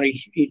babes are on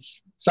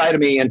each side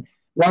of me, and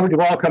Robert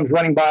Duvall comes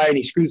running by, and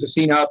he screws the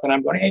scene up, and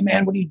I'm going, "Hey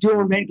man, what are you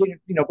doing, man?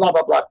 Blah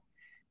blah blah."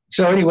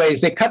 So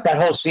anyways, they cut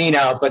that whole scene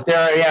out, but there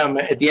I am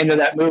at the end of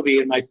that movie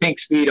in my pink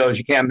Speedos.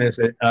 You can't miss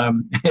it.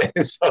 And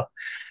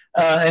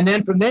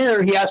then from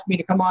there, he asked me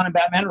to come on in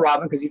Batman and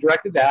Robin because he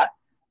directed that.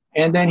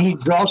 And then he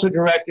also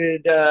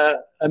directed,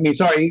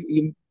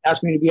 he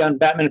asked me to be on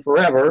Batman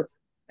Forever.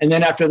 And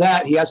then after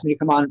that, he asked me to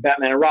come on in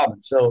Batman and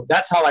Robin. So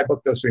that's how I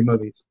booked those 3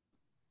 movies.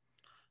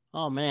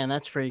 Oh man,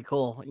 that's pretty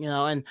cool.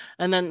 And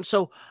then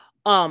so,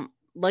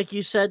 like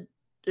you said,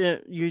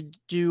 you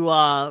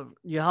do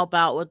you help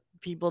out with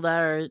people that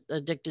are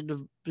addicted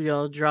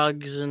to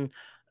drugs and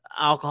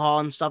alcohol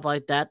and stuff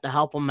like that to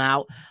help them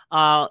out.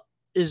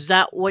 Is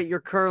that what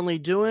you're currently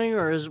doing,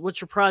 or what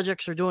your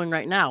projects are doing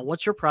right now?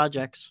 What's your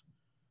projects?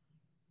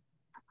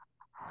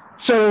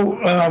 So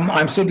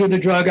I'm still doing the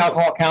drug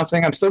alcohol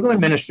counseling. I'm still doing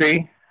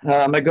ministry.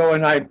 I go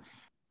and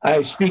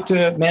I speak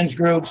to men's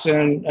groups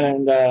and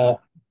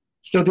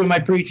still doing my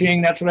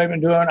preaching. That's what I've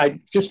been doing. I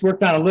just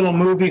worked on a little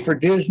movie for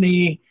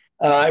Disney.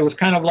 It was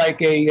kind of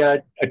like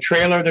a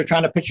trailer. They're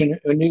trying to pitch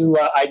a new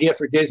idea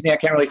for Disney. I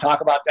can't really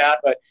talk about that,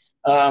 but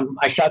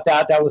I shot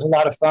that. That was a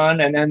lot of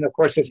fun. And then, of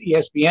course, this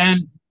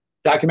ESPN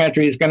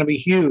documentary is going to be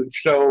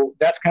huge. So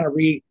that's kind of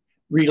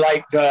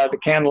relight the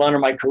candle under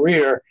my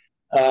career.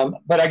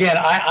 But again,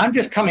 I'm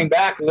just coming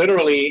back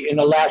literally in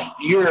the last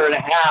year and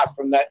a half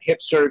from that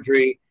hip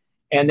surgery.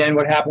 And then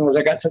what happened was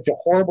I got such a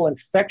horrible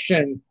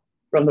infection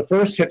from the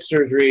first hip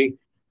surgery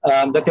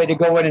that they had to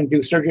go in and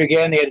do surgery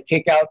again. They had to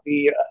take out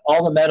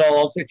all the metal,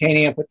 all the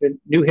titanium, put the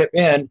new hip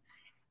in,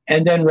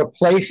 and then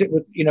replace it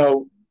with,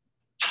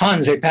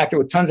 tons. They packed it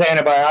with tons of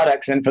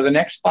antibiotics. And for the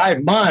next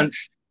 5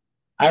 months,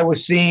 I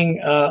was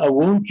seeing a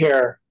wound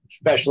care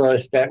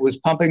specialist that was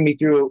pumping me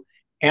through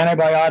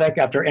antibiotic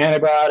after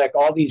antibiotic,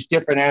 all these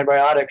different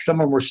antibiotics. Some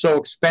of them were so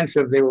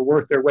expensive, they were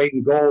worth their weight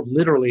in gold,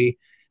 literally.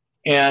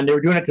 And they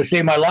were doing it to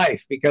save my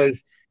life,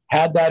 because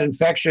had that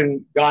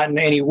infection gotten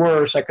any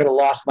worse, I could have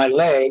lost my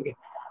leg,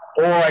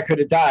 or I could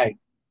have died,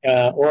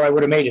 or I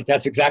would have made it.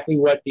 That's exactly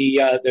what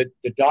the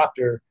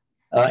doctor,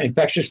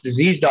 infectious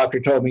disease doctor,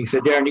 told me. He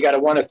said, Darren, you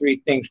got 1 of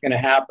 3 things going to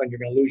happen. You're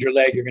going to lose your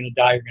leg, you're going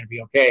to die, you're going to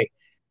be okay.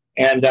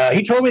 And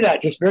he told me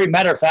that just very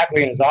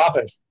matter-of-factly in his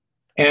office.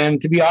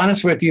 And to be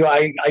honest with you,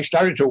 I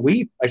started to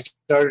weep. I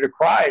started to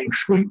cry and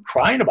scream,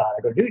 crying about it.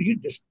 I go, dude, you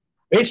just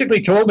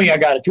basically told me I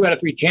got a 2 out of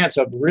 3 chance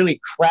of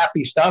really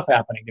crappy stuff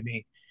happening to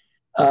me.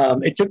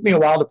 It took me a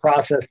while to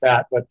process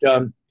that, but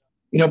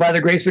by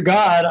the grace of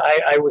God,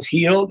 I was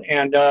healed,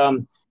 and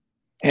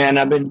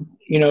I've been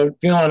feeling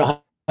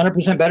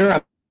 100% better.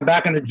 I'm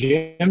back in the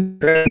gym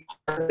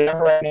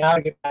right now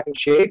to get back in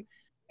shape,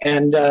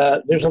 and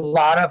there's a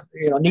lot of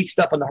neat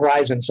stuff on the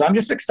horizon. So I'm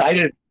just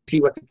excited to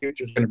see what the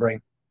future is going to bring.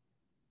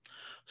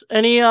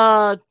 Any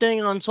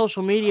thing on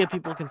social media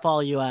people can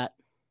follow you at?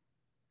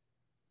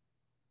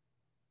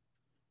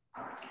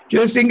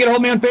 Just you can get a hold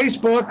of me on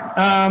Facebook.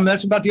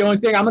 That's about the only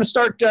thing. I'm going to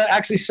start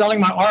actually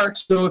selling my art.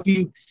 So if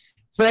you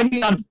friend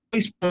me on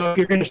Facebook,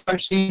 you're going to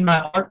start seeing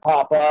my art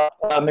pop up.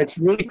 It's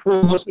really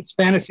cool. Most of it's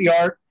fantasy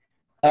art.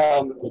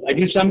 I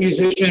do some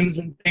musicians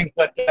and things,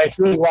 but it's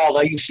really wild.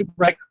 I use super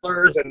bright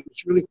colors, and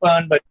it's really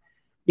fun. But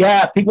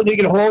yeah, people need to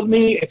get a hold of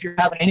me if you're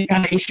having any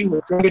kind of issue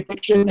with drug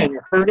addiction and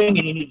you're hurting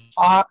and you need to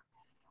talk.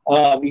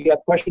 You have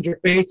questions your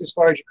faith as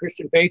far as your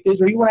Christian faith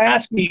is, or you want to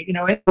ask me,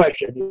 any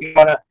question. If you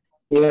want to,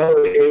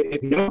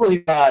 if you don't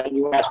believe God and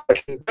you want to ask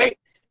questions, great.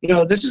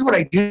 This is what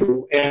I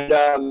do, and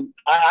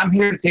I'm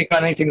here to take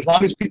on anything as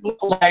long as people are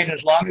polite and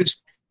as long as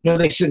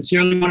they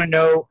sincerely want to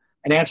know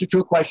an answer to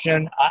a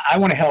question. I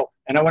want to help,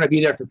 and I want to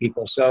be there for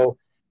people. So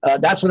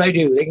that's what I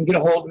do. They can get a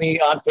hold of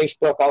me on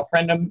Facebook. I'll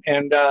friend them,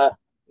 and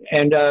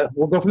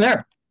we'll go from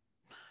there.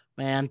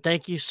 Man,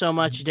 thank you so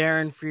much,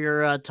 Darren, for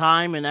your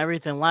time and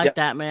everything like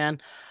that,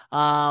 man.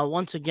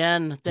 Once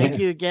again, thank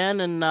you again,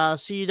 and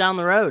see you down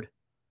the road.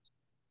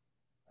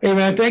 Hey,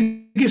 man,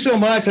 thank you so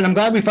much, and I'm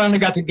glad we finally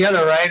got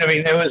together, right? I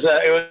mean, it was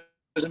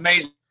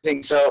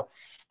amazing. So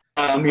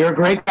you're a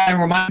great guy, and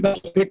remind us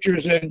of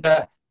pictures, and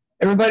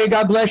everybody,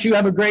 God bless you.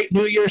 Have a great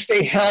New Year.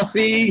 Stay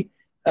healthy.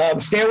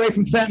 Stay away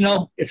from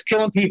fentanyl. It's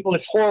killing people.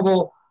 It's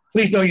horrible.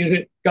 Please don't use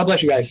it. God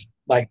bless you guys.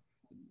 Bye.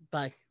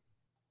 Bye.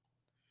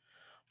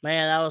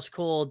 Man, that was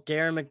cool.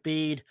 Darren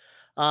McBeed.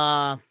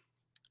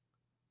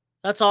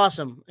 That's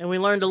awesome. And we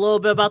learned a little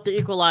bit about the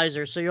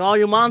Equalizer. So all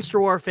you Monster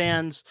War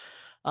fans,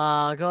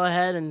 go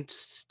ahead and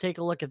take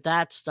a look at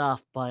that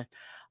stuff. But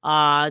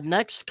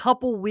next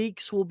couple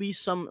weeks will be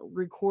some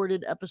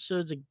recorded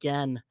episodes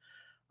again.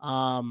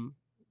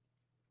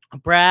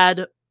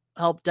 Brad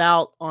helped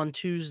out on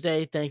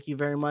Tuesday. Thank you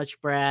very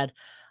much, Brad.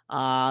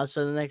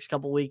 So the next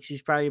couple weeks,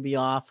 he's probably gonna be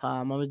off.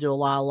 I'm going to do a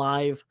lot of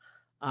live,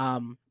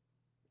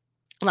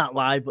 not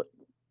live, but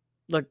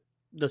look,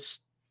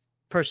 this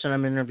person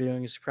I'm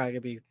interviewing is probably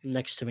gonna be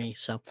next to me.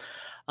 So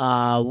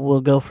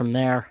we'll go from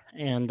there.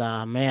 And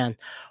man,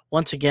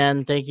 once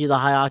again, thank you to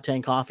High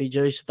Octane Coffee.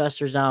 Joey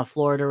Sylvester's down in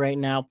Florida right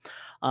now,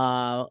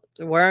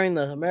 wearing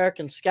the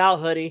American Scout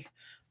hoodie.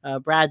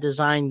 Brad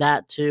designed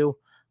that too.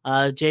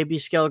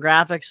 JB Scale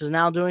Graphics is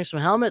now doing some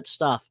helmet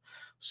stuff.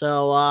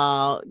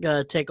 So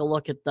gonna take a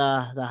look at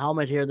the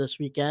helmet here this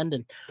weekend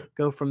and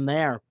go from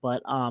there.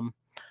 But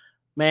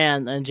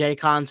Man, and J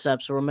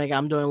Concepts.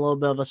 I'm doing a little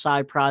bit of a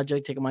side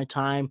project, taking my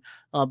time.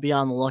 Be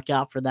on the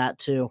lookout for that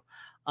too.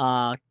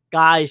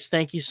 Guys,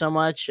 thank you so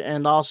much.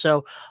 And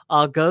also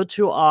go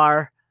to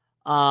our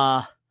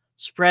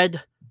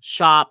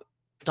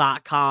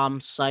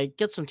spreadshop.com site,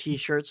 get some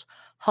t-shirts,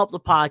 help the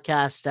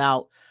podcast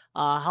out,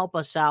 help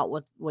us out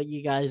with what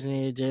you guys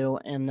need to do.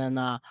 And then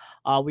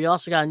we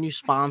also got a new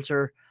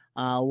sponsor.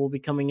 Will be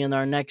coming in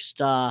our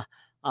next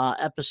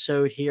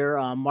episode here,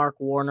 Mark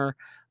Warner.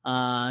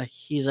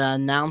 He's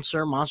an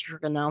announcer, monster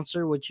truck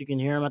announcer, which you can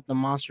hear him at the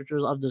Monster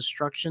Trucks of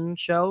Destruction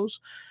shows.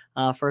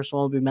 First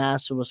one will be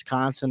Madison,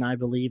 Wisconsin, I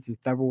believe, in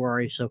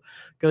February. So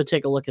go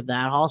take a look at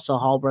that. Also,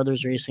 Hall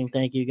Brothers Racing.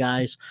 Thank you,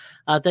 guys.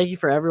 Thank you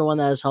for everyone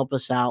that has helped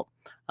us out.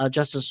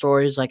 Justin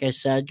Stories, like I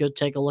said, go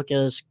take a look at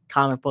his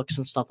comic books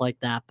and stuff like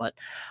that. But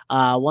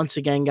once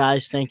again,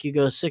 guys, thank you.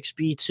 Go to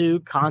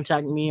 6B2,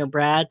 contact me or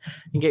Brad,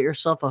 and get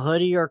yourself a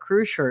hoodie or a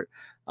crew shirt.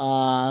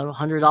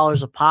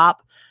 $100 a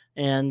pop.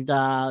 And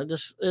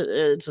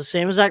it's the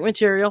same exact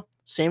material,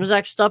 same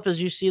exact stuff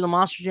as you see the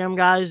Monster Jam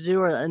guys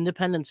do or the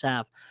Independents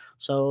have.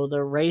 So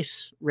they're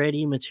race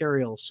ready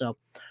materials. So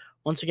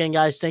once again,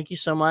 guys, thank you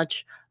so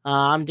much.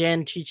 I'm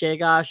Dan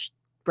Chichegosh,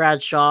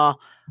 Brad Shaw.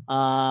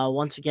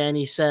 Once again,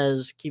 he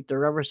says, keep the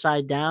rubber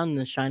side down and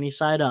the shiny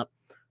side up.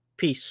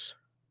 Peace.